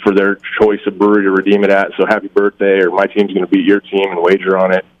anywhere for their choice of brewery to redeem it at. So happy birthday, or my team's going to beat your team and wager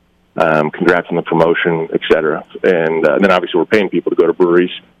on it. Congrats on the promotion, et cetera. And then obviously we're paying people to go to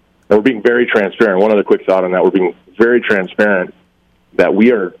breweries. And we're being very transparent. One other quick thought on that. We're being very transparent that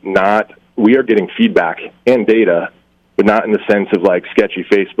we are getting feedback and data, but not in the sense of like sketchy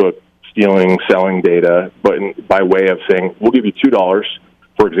Facebook stealing, selling data, but by way of saying, we'll give you $2,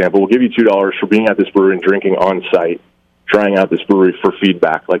 for example. We'll give you $2 for being at this brewery and drinking on site, trying out this brewery for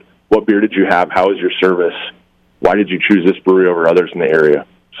feedback. Like, what beer did you have? How was your service? Why did you choose this brewery over others in the area?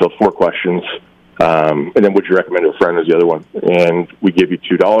 So 4 questions. And then would you recommend to a friend is the other one. And we give you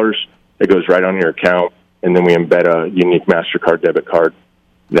 $2. It goes right on your account. And then we embed a unique MasterCard debit card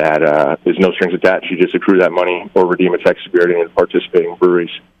that is no strings attached. You just accrue that money or redeem a text beer at any of the participating breweries.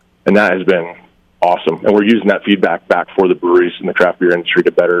 And that has been awesome. And we're using that feedback back for the breweries and the craft beer industry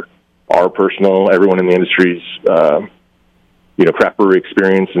to better our everyone in the industry's, craft brewery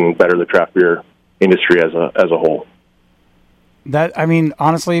experience and better the craft beer industry as a whole.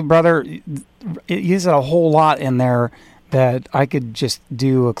 Honestly, brother, it uses a whole lot in there that I could just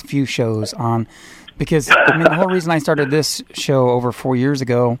do a few shows on, because the whole reason I started this show over 4 years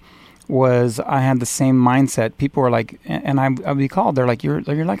ago was I had the same mindset. People were like, and I'd be called, they're like, you're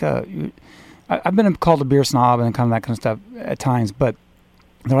like I've been called a beer snob and kind of that kind of stuff at times, but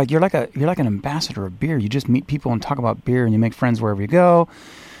they're like, you're like an ambassador of beer. You just meet people and talk about beer, and you make friends wherever you go.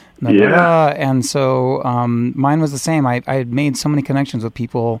 And so mine was the same. I had made so many connections with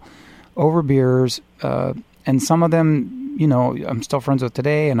people over beers, and some of them, I'm still friends with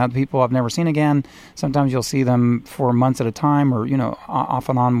today, and other people I've never seen again. Sometimes you'll see them for months at a time, or, off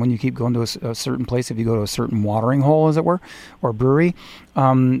and on when you keep going to a certain place, if you go to a certain watering hole, as it were, or brewery.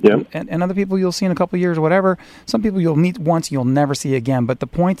 And other people you'll see in a couple of years or whatever. Some people you'll meet once and you'll never see again. But the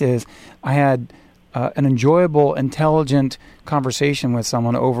point is, I had an enjoyable, intelligent conversation with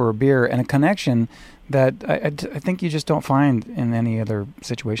someone over a beer and a connection that I think you just don't find in any other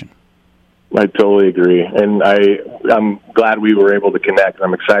situation. I totally agree. And I'm glad we were able to connect.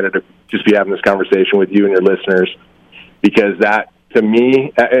 I'm excited to just be having this conversation with you and your listeners, because that, to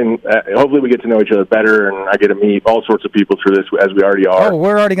me, and hopefully we get to know each other better, and I get to meet all sorts of people through this, as we already are. Oh,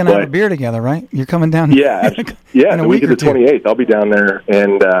 we're already going to have a beer together, right? You're coming down. Yeah, in the week of the 28th. I'll be down there,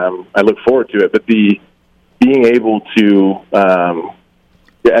 and I look forward to it. But being able to,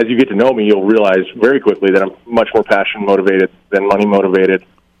 as you get to know me, you'll realize very quickly that I'm much more passion motivated than money motivated.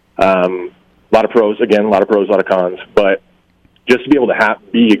 A lot of pros, a lot of cons, but just to be able to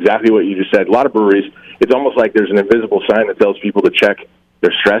be exactly what you just said. A lot of breweries, it's almost like there's an invisible sign that tells people to check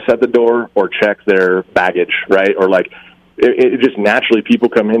their stress at the door or check their baggage, right? Or like, it just naturally, people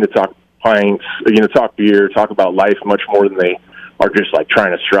come in to talk pints, talk beer, talk about life much more than they are just like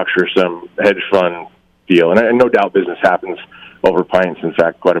trying to structure some hedge fund deal. And no doubt business happens over pints. In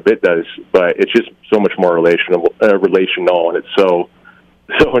fact, quite a bit does, but it's just so much more relational, and it's so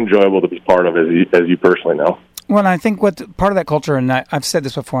enjoyable to be part of, as you personally know. Well, I think what part of that culture, and I've said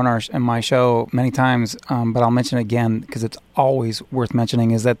this before in my show many times, but I'll mention it again because it's always worth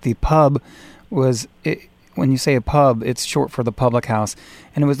mentioning, is that the pub was, when you say a pub, it's short for the public house,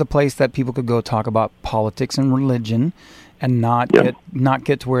 and it was the place that people could go talk about politics and religion, and not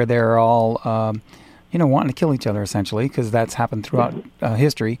get to where they're all wanting to kill each other, essentially, because that's happened throughout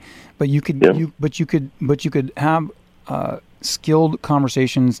history. But you could have skilled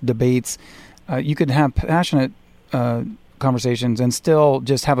conversations, debates. You could have passionate conversations and still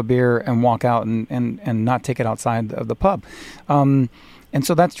just have a beer and walk out and not take it outside of the pub. And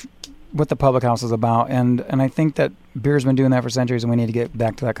so that's what the public house is about. And I think that beer's been doing that for centuries, and we need to get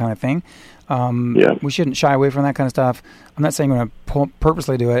back to that kind of thing. We shouldn't shy away from that kind of stuff. I'm not saying we're going to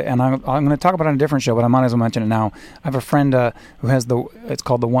purposely do it, and I'm going to talk about it on a different show, but I might as well mention it now. I have a friend who has it's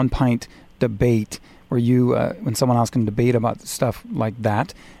called the One Pint Debate, where you when someone else can debate about stuff like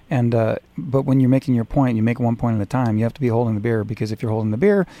that. And but when you're making your point, you make one point at a time. You have to be holding the beer, because if you're holding the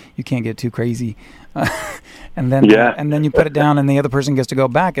beer, you can't get too crazy. And then you put it down, and the other person gets to go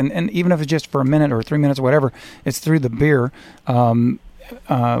back. And even if it's just for a minute or 3 minutes or whatever, it's through the beer.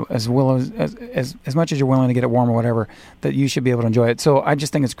 As well as much as you're willing to get it warm or whatever, that you should be able to enjoy it. So I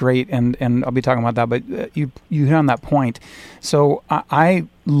just think it's great, and I'll be talking about that. But you hit on that point. So I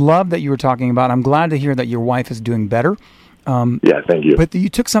love that you were talking about. I'm glad to hear that your wife is doing better. Yeah, thank you. But you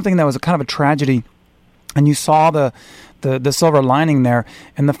took something that was a kind of a tragedy, and you saw the silver lining there.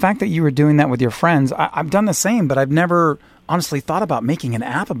 And the fact that you were doing that with your friends, I've done the same, but I've never honestly thought about making an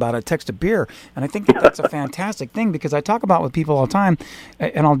app about a text to beer. And I think that's a fantastic thing, because I talk about with people all the time,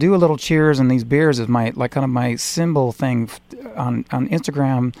 and I'll do a little cheers, and these beers is my kind of my symbol thing on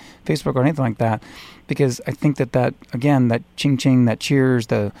Instagram, Facebook, or anything like that. Because I think that again, that ching ching, that cheers,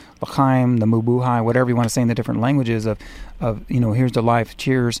 the l'chaim, the mubuhai, whatever you want to say in the different languages of here's to life,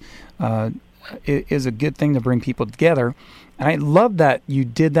 cheers, is a good thing to bring people together. And I love that you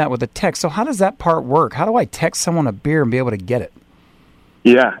did that with a text. So how does that part work? How do I text someone a beer and be able to get it?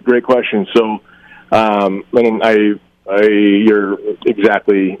 Yeah, great question. So, you're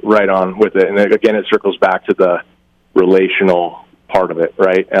exactly right on with it. And again, it circles back to the relational part of it,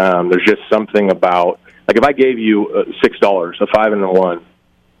 right? There's just something about, like, if I gave you $6, a 5 and a 1,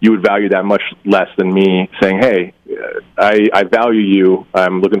 you would value that much less than me saying, hey, I value you.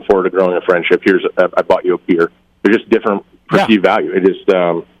 I'm looking forward to growing a friendship. I bought you a beer. They're just different perceived value. It is,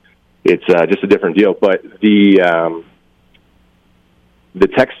 it's just a different deal. But the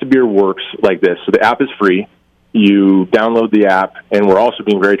text to beer works like this. So the app is free. You download the app, and we're also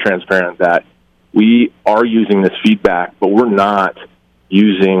being very transparent that we are using this feedback, but we're not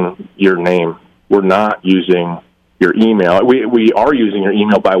using your name. We're not using your email. We are using your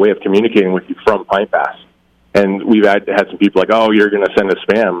email by way of communicating with you from Pint Pass. And we've had some people like, oh, you're going to send a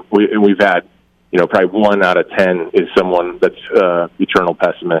spam. We've had, probably 1 out of 10 is someone that's eternal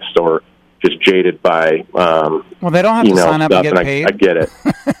pessimist or just jaded by well, they don't have to sign up and get paid. I get it.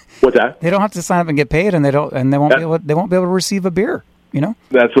 What's that? They don't have to sign up and get paid, and they won't be able to receive a beer.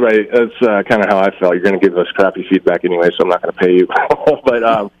 That's kind of how I felt. You're going to give us crappy feedback anyway, so I'm not going to pay you.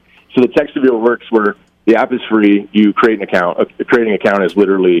 But so the text to beer works where the app is free. You create an account. Creating an account is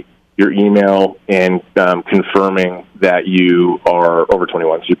literally your email and confirming that you are over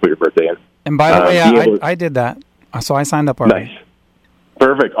 21. So you put your birthday in. And by the way, I did that. So I signed up already. Nice.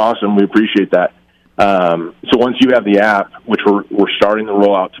 Perfect. Awesome. We appreciate that. So once you have the app, which we're starting to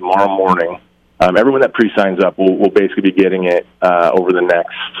roll out tomorrow morning, everyone that pre-signs up will basically be getting it over the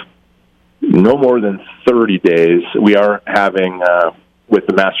next no more than 30 days. We are having, with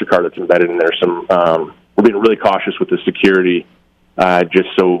the MasterCard that's embedded in there, we're being really cautious with the security, just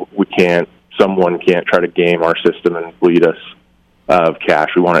so someone can't try to game our system and bleed us of cash.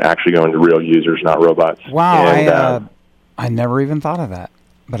 We want to actually go into real users, not robots. Wow, and, I never even thought of that.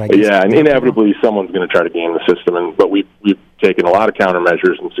 But I guess and inevitably someone's going to try to game the system. But we've taken a lot of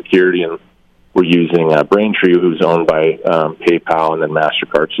countermeasures and security, and we're using Braintree, who's owned by PayPal and then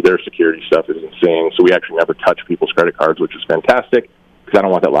MasterCard. So their security stuff is insane. So we actually never touch people's credit cards, which is fantastic, because I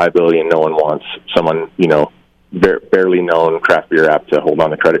don't want that liability, and no one wants someone, barely known craft beer app to hold on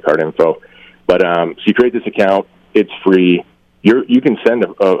to credit card info. But so you create this account. It's free. You can send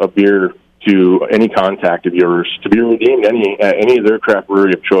a beer to any contact of yours to be redeemed any of their craft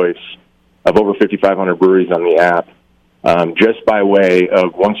brewery of choice of over 5,500 breweries on the app. Just by way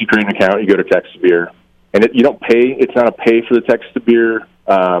of, once you create an account, you go to text to beer, and you don't pay. It's not a pay for the text to beer.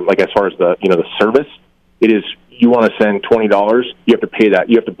 Like as far as the service, it is. You want to send $20, you have to pay that.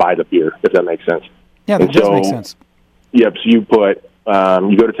 You have to buy the beer, if that makes sense. Yeah, that does make sense. Yep. So you put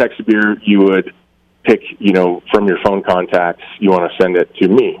you go to text to beer. You would pick from your phone contacts. You want to send it to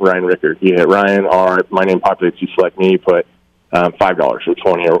me, Ryan Rickert. You hit Ryan, my name populates. You select me. You put $5 or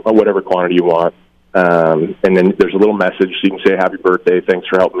 $20 or whatever quantity you want. And then there's a little message, so you can say, happy birthday, thanks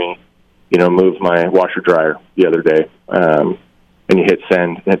for helping me, move my washer dryer the other day. And you hit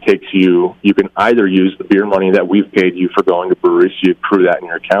send, and it takes you can either use the beer money that we've paid you for going to breweries, so you accrue that in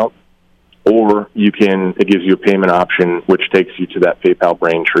your account, or it gives you a payment option, which takes you to that PayPal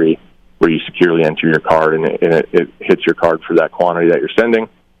Braintree, where you securely enter your card, and it hits your card for that quantity that you're sending.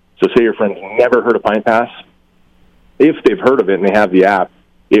 So say your friend's never heard of Pint Pass. If they've heard of it and they have the app,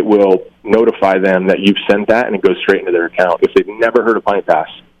 it will notify them that you've sent that, and it goes straight into their account. If they've never heard of Pint Pass,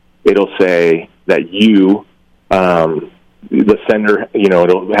 it'll say that you, the sender,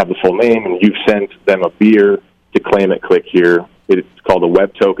 it'll have the full name, and you've sent them a beer. To claim it, click here. It's called a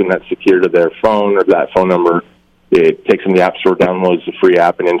web token that's secure to their phone or that phone number. It takes them to the App Store, downloads the free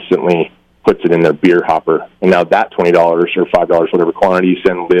app, and instantly puts it in their beer hopper. And now that $20 or $5, whatever quantity you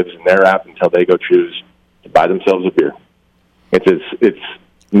send, lives in their app until they go choose to buy themselves a beer. It's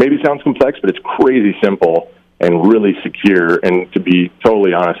maybe sounds complex, but it's crazy simple and really secure. And to be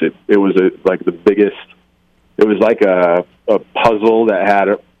totally honest, it was like the biggest. It was like a puzzle that had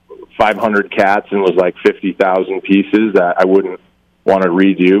 500 cats and was like 50,000 pieces that I wouldn't want to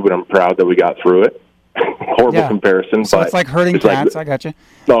redo, but I'm proud that we got through it. Horrible comparison. So but it's like herding cats. I got you.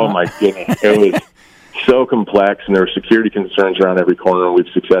 Oh my goodness. It was so complex, and there were security concerns around every corner, and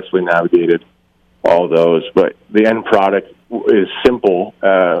we've successfully navigated all those. But the end product is simple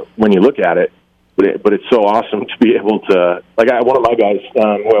when you look at it, but it's so awesome to be able to, like one of my guys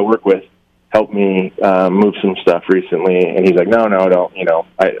who I work with helped me move some stuff recently, and he's like, no, don't,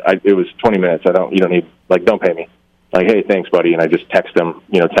 it was 20 minutes. You don't need, don't pay me. Like, hey, thanks, buddy. And I just text him,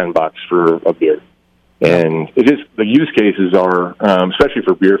 $10 for a beer. And it just, the use cases are, especially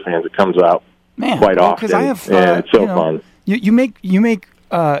for beer fans, it comes out quite often. Because I have, and it's so fun. You make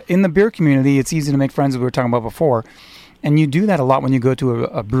in the beer community, it's easy to make friends, as we were talking about before. And you do that a lot when you go to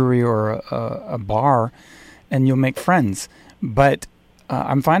a brewery or a bar, and you'll make friends. But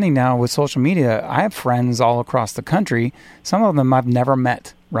I'm finding now with social media, I have friends all across the country. Some of them I've never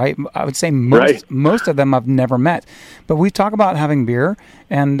met, right? I would say most of them I've never met. But we talk about having beer,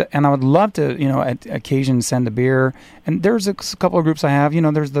 and I would love to, at occasion send a beer. And there's a couple of groups I have.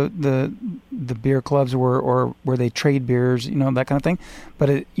 There's the beer clubs where they trade beers, that kind of thing.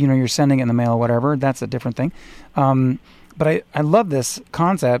 But you're sending it in the mail or whatever. That's a different thing. But I love this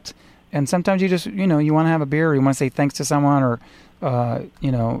concept. And sometimes you just, you want to have a beer, or you want to say thanks to someone, or I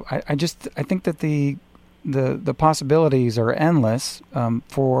think that the possibilities are endless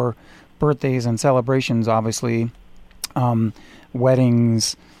for birthdays and celebrations, obviously,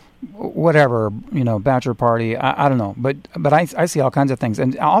 weddings, whatever, bachelor party. I don't know, but I see all kinds of things,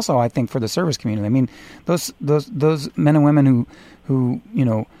 and also I think for the service community. I mean, those men and women who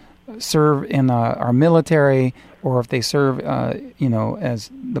serve in our military, or if they serve, as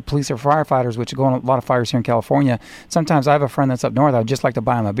the police or firefighters, which go on a lot of fires here in California. Sometimes I have a friend that's up north. I'd just like to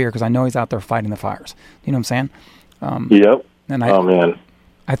buy him a beer because I know he's out there fighting the fires. You know what I'm saying? Yep. And man,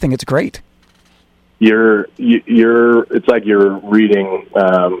 I think it's great. It's like you're reading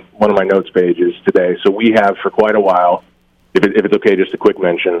one of my notes pages today. So we have for quite a while, if it's okay, just a quick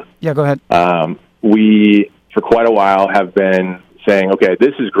mention. Yeah, go ahead. We, for quite a while, have been saying, okay,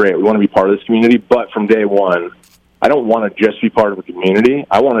 this is great. We want to be part of this community, but from day one, I don't want to just be part of a community.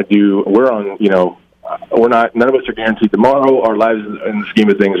 I want to none of us are guaranteed tomorrow. Our lives in the scheme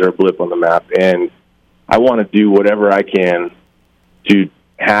of things are a blip on the map. And I want to do whatever I can to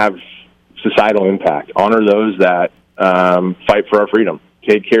have societal impact, honor those that fight for our freedom,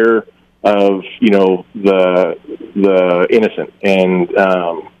 take care of, the innocent, and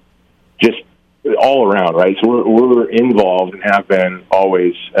just all around, right? So we're involved and have been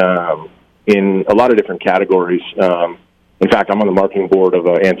always in a lot of different categories. In fact, I'm on the marketing board of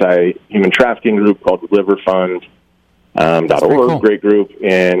an anti-human trafficking group called liverfund.org, cool. Great group,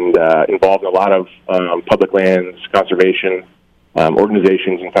 and involved in a lot of public lands conservation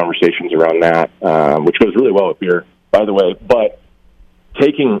organizations and conversations around that, which goes really well with beer, by the way. But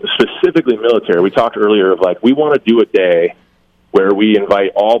taking specifically military, we talked earlier of we want to do a day where we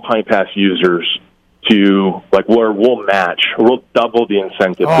invite all Pint Pass users to where we'll match, or we'll double the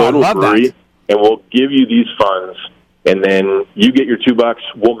incentive. Go to a brewery, and we'll give you these funds, and then you get your $2,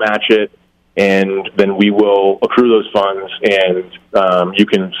 we'll match it, and then we will accrue those funds, and you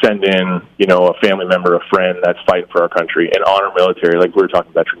can send in, a family member, a friend that's fighting for our country, and honor military. Like we were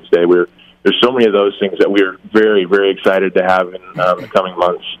talking Veterans Day, there's so many of those things that we're very, very excited to have in the coming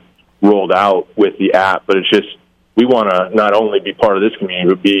months rolled out with the app. But it's just, we want to not only be part of this community,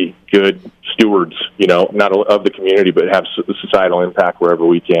 but be good stewards, not of the community, but have societal impact wherever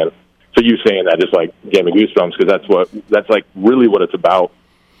we can. So you saying that just gave me goosebumps, because that's really what it's about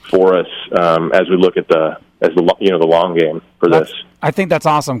for us as we look at the long game for this. I think that's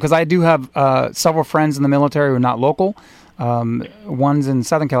awesome, because I do have several friends in the military who are not local. One's in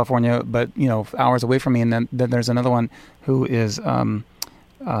Southern California, but hours away from me, and then there's another one who is in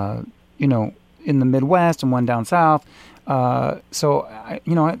the Midwest, and one down south. We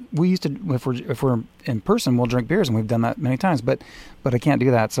used to, if we're in person, we'll drink beers, and we've done that many times, but I can't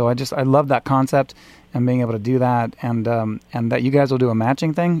do that. So I love that concept and being able to do that, and that you guys will do a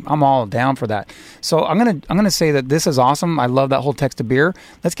matching thing. I'm all down for that. So I'm gonna say that this is awesome. I love that whole text to beer.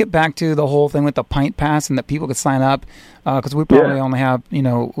 Let's get back to the whole thing with the Pint Pass, and that people could sign up, because we probably only have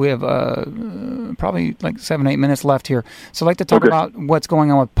we have probably 7-8 minutes left here. So I'd like to talk about what's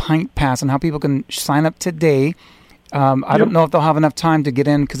going on with Pint Pass and how people can sign up today. I don't know if they'll have enough time to get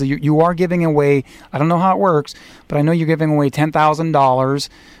in because you are giving away. I don't know how it works, but I know you're giving away $10,000,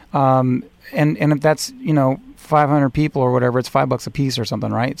 and if that's 500 people or whatever, it's $5 a piece or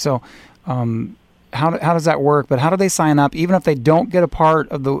something, right? So, how does that work? But how do they sign up, even if they don't get a part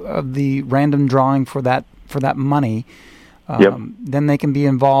of the random drawing for that money? Then they can be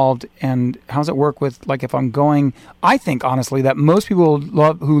involved. And how does it work with, like, if I'm going? I think honestly that most people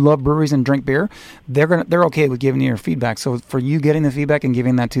who love breweries and drink beer, they're okay with giving you your feedback. So for you getting the feedback and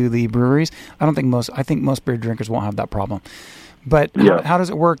giving that to the breweries, I think most beer drinkers won't have that problem. But how does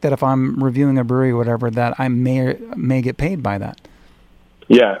it work that if I'm reviewing a brewery or whatever, that I may get paid by that?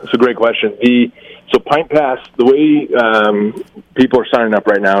 Yeah, it's a great question. So Pint Pass, the way people are signing up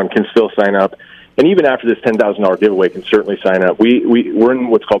right now and can still sign up, and even after this $10,000 giveaway can certainly sign up. We're in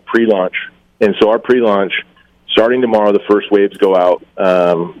what's called pre-launch, and so our pre-launch, starting tomorrow, the first waves go out.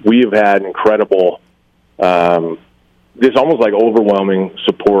 We have had incredible, this almost like overwhelming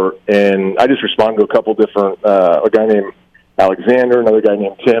support, and I just responded to a couple different, a guy named Alexander, another guy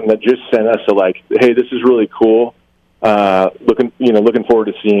named Tim, that just sent us hey, this is really cool. Looking forward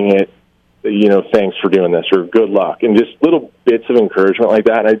to seeing it. Thanks for doing this, or good luck, and just little bits of encouragement like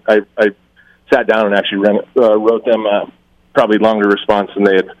that. And I sat down and actually wrote them probably longer response than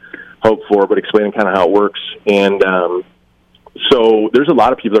they had hoped for, but explaining kind of how it works. And so there's a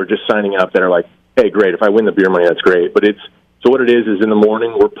lot of people that are just signing up that are like, hey, great, if I win the beer money, that's great. But so what it is in the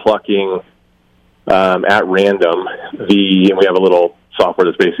morning we're plucking at random and we have a little software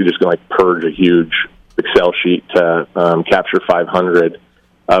that's basically just going to purge a huge Excel sheet to capture 500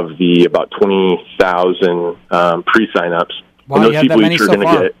 of the about 20,000 pre-sign-ups. Wow, and those you have that many so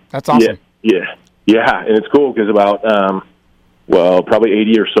far. That's awesome. Yeah, and it's cool because about probably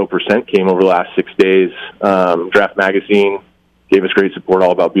 80 or so % came over the last 6 days. Draft Magazine gave us great support.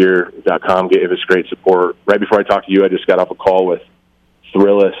 AllAboutBeer.com gave us great support. Right before I talked to you, I just got off a call with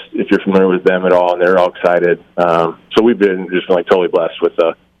Thrillist, if you're familiar with them at all, and they're all excited. So we've been just totally blessed with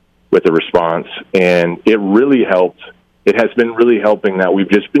the response, and it really helped. It has been really helping that we've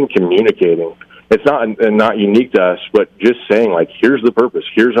just been communicating. It's not unique to us, but just saying here's the purpose,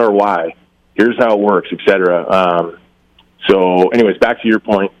 here's our why, here's how it works, etc. So, anyways, back to your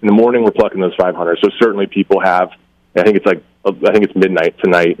point. In the morning, we're plucking those 500. So certainly, people have. I think it's midnight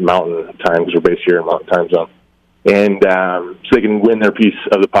tonight, Mountain Time, because we're based here in Mountain Time Zone, and so they can win their piece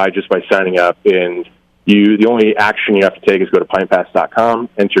of the pie just by signing up. And the only action you have to take is go to pintpass.com,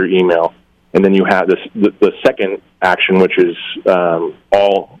 enter your email, and then you have the second action, which is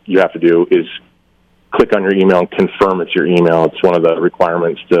all you have to do is click on your email and confirm it's your email. It's one of the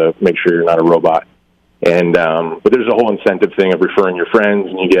requirements to make sure you're not a robot. And but there's a whole incentive thing of referring your friends,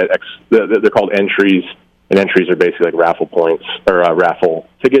 and you get they're called entries, and entries are basically like raffle points or raffle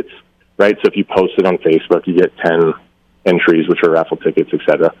tickets, right? So if you post it on Facebook, you get 10 entries, which are raffle tickets,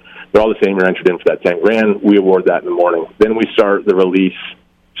 etc. They're all the same. You're entered in for that 10 grand. We award that in the morning. Then we start the release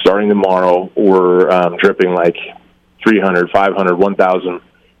starting tomorrow. We're dripping 300, 500, 1,000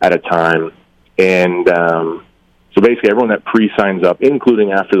 at a time. And so basically everyone that pre-signs up,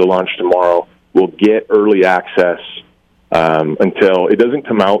 including after the launch tomorrow, will get early access until it doesn't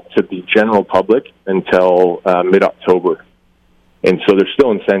come out to the general public until mid-October. And so there's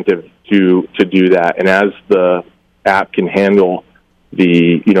still incentive to do that. And as the app can handle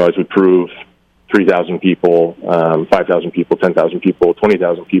as we prove 3,000 people, 5,000 people, 10,000 people,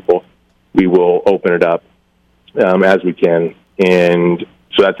 20,000 people, we will open it up as we can. And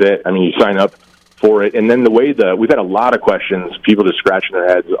so that's it. I mean, you sign up for it. And then we've had a lot of questions, people just scratching their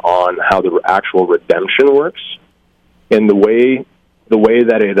heads on how the actual redemption works. And the way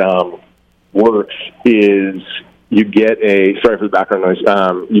that it works is you get sorry for the background noise,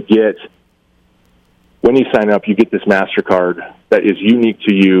 when you sign up, you get this MasterCard that is unique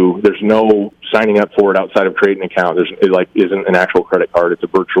to you. There's no signing up for it outside of creating an account. It isn't an actual credit card. It's a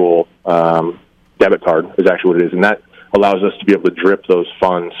virtual debit card is actually what it is. And that allows us to be able to drip those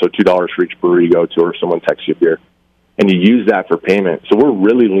funds, so $2 for each brewery you go to, or if someone texts you a beer. And you use that for payment. So we're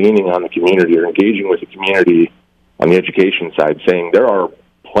really leaning on the community or engaging with the community on the education side, saying there are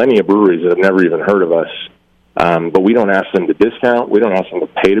plenty of breweries that have never even heard of us. But we don't ask them to discount. We don't ask them to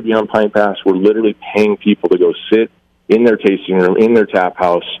pay to be on Pint Pass. We're literally paying people to go sit in their tasting room, in their tap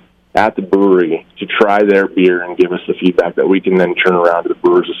house, at the brewery to try their beer and give us the feedback that we can then turn around to the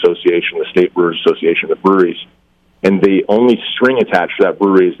Brewers Association, the State Brewers Association, the breweries. And the only string attached to that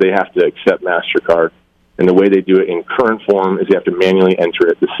brewery is they have to accept MasterCard. And the way they do it in current form is you have to manually enter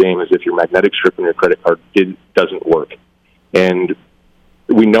it, the same as if your magnetic strip on your credit card doesn't work. And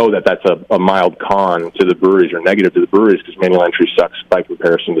we know that that's a mild con to the breweries or negative to the breweries because manual entry sucks by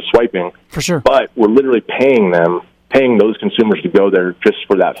comparison to swiping. For sure. But we're literally paying them paying those consumers to go there just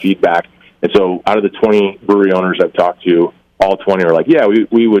for that feedback. And so out of the 20 brewery owners I've talked to, all 20 are like, yeah,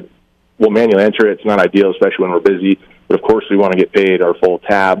 we'll manually enter it. It's not ideal, especially when we're busy. But, of course, we want to get paid our full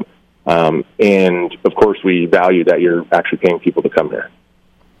tab. And, of course, we value that you're actually paying people to come here.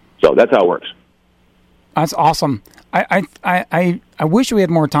 So that's how it works. That's awesome. I wish we had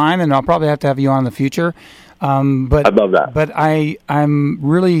more time, and I'll probably have to have you on in the future. But I'd love that. But I'm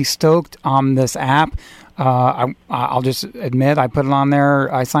really stoked on this app. I'll just admit I put it on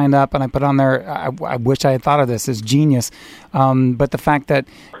there. I signed up and I put it on there. I wish I had thought of this. It's genius. But the fact that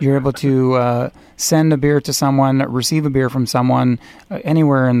you're able to send a beer to someone, receive a beer from someone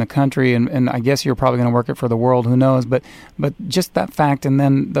anywhere in the country, and I guess you're probably going to work it for the world. Who knows? But just that fact, and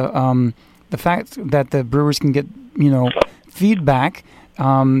then the fact that the brewers can get feedback.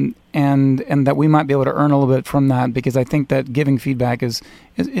 And that we might be able to earn a little bit from that, because I think that giving feedback is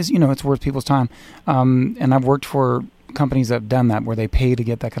it's worth people's time. And I've worked for companies that have done that, where they pay to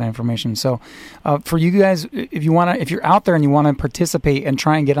get that kind of information. So for you guys, if you're out there and you want to participate and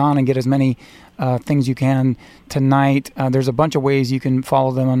try and get on and get as many things you can tonight, there's a bunch of ways you can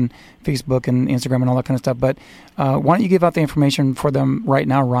follow them on Facebook and Instagram and all that kind of stuff. But why don't you give out the information for them right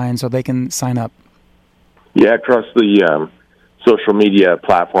now, Ryan, so they can sign up? Yeah, across the social media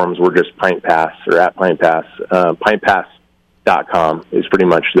platforms, we're just Pint Pass or at Pint Pass. PintPass.com is pretty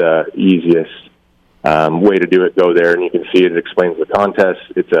much the easiest way to do it. Go there and you can see it. It explains the contest.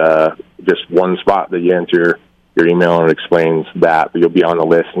 It's just one spot that you enter your email, and it explains that. But you'll be on the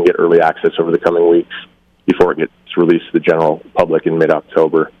list and get early access over the coming weeks before it gets released to the general public in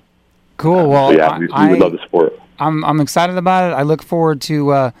mid-October. Cool. Well, so yeah, we would love the support. I'm excited about it. I look forward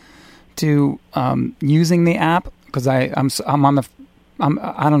to using the app, because I'm on the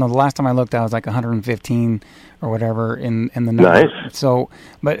I don't know, the last time I looked I was like 115 or whatever in the number. Nice. So,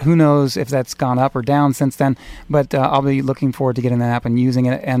 but who knows if that's gone up or down since then. But I'll be looking forward to getting the app and using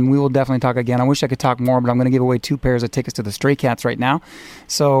it, and we will definitely talk again. I wish I could talk more, but I'm going to give away 2 pairs of tickets to the Stray Cats right now.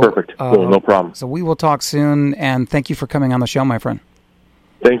 So perfect. Cool, no problem. So we will talk soon, and thank you for coming on the show, my friend.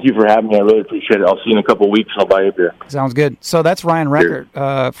 Thank you for having me. I really appreciate it. I'll see you in a couple of weeks, and I'll buy you a beer. Sounds good. So that's Ryan Rickert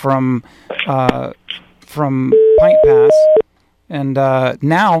from Pint Pass. And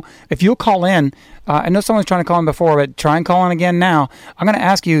now, if you'll call in, I know someone's trying to call in before, but try and call in again now. I'm going to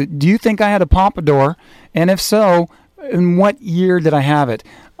ask you, do you think I had a pompadour? And if so, in what year did I have it?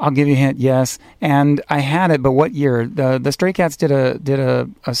 I'll give you a hint, yes. And I had it, but what year? The Stray Cats did a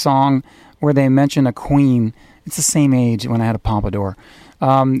song where they mention a queen. It's the same age when I had a pompadour.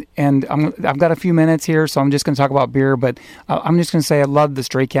 And I've got a few minutes here, so I'm just going to talk about beer, but I'm just going to say I love the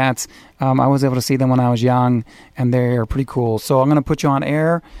Stray Cats. I was able to see them when I was young, and they're pretty cool. So I'm going to put you on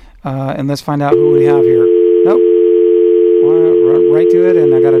air, and let's find out who we have here. Nope. Run right to it,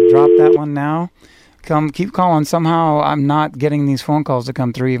 and I got to drop that one now. Keep calling. Somehow I'm not getting these phone calls to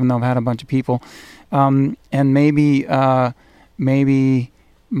come through, even though I've had a bunch of people. And maybe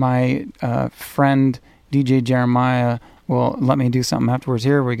my friend DJ Jeremiah will let me do something afterwards.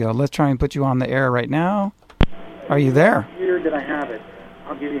 Here we go. Let's try and put you on the air right now. Are you there? What year did I have it?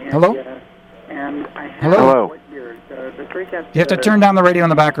 I'll give you a hint. Hello? And I had Hello? What year? The Stray Cats, You have to turn down the radio in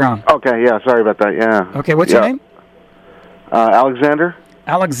the background. Okay, yeah, sorry about that, yeah. Okay, what's your name? Alexander.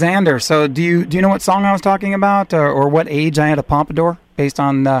 Alexander. So do you know what song I was talking about, or what age I had a pompadour, based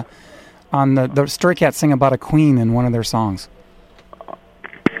on the Stray Cats sing about a queen in one of their songs?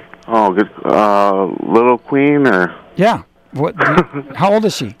 Oh, good. Little Queen, or? Yeah. How old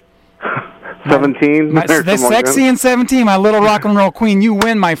is she? 17. The sexy and 17, my little rock and roll queen. You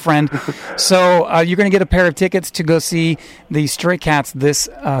win, my friend. So you're going to get a pair of tickets to go see the Stray Cats this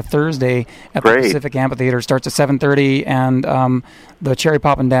Thursday at the Pacific Amphitheater. It starts at 7:30, and the Cherry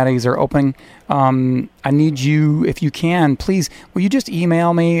Poppin' Daddies are opening. I need you, if you can, please, will you just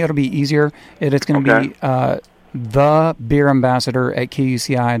email me? It'll be easier. It's going to be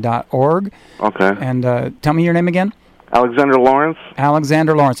thebeerambassador@kuci.org. Okay. And tell me your name again. Alexander Lawrence.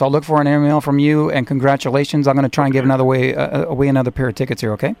 Alexander Lawrence. I'll look for an email from you, and congratulations. I'm going to try and give away another pair of tickets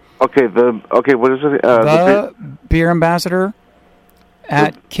here, okay? Okay, what is it? The Beer Ambassador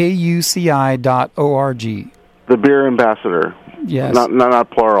at kuci.org. The Beer Ambassador. Yes. Not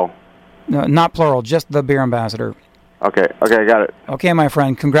plural. No, not plural, just the Beer Ambassador. Okay, I got it. Okay, my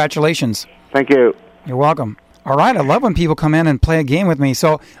friend, congratulations. Thank you. You're welcome. All right, I love when people come in and play a game with me.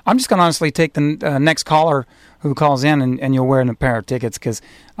 So I'm just going to honestly take the next caller who calls in, and you'll wear a pair of tickets.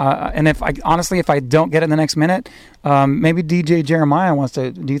 And if I don't get it in the next minute, maybe DJ Jeremiah wants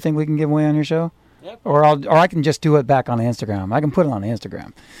to. Do you think we can give away on your show? or I can just do it back on Instagram. I can put it on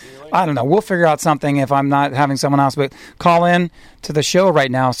Instagram. I don't know. We'll figure out something if I'm not having someone else. But call in to the show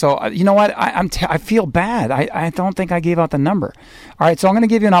right now. So you know what? I feel bad. I don't think I gave out the number. All right. So I'm going to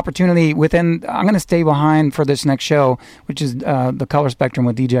give you an opportunity I'm going to stay behind for this next show, which is the Color Spectrum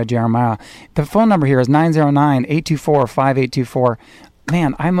with DJ Jeremiah. The phone number here is 909-824-5824.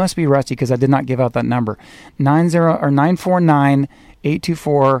 Man, I must be rusty because I did not give out that number.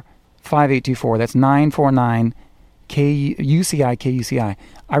 949-824-5824. That's 949 KUCI.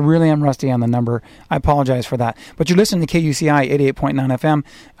 I really am rusty on the number. I apologize for that. But you're listening to KUCI 88.9 FM,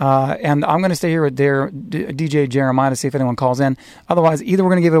 and I'm going to stay here with DJ Jeremiah to see if anyone calls in. Otherwise, either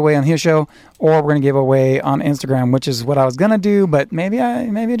we're going to give it away on his show or we're going to give it away on Instagram, which is what I was going to do, but maybe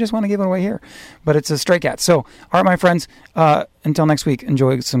I just want to give it away here. But it's a stray cat. So, all right, my friends, until next week,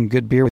 enjoy some good beer.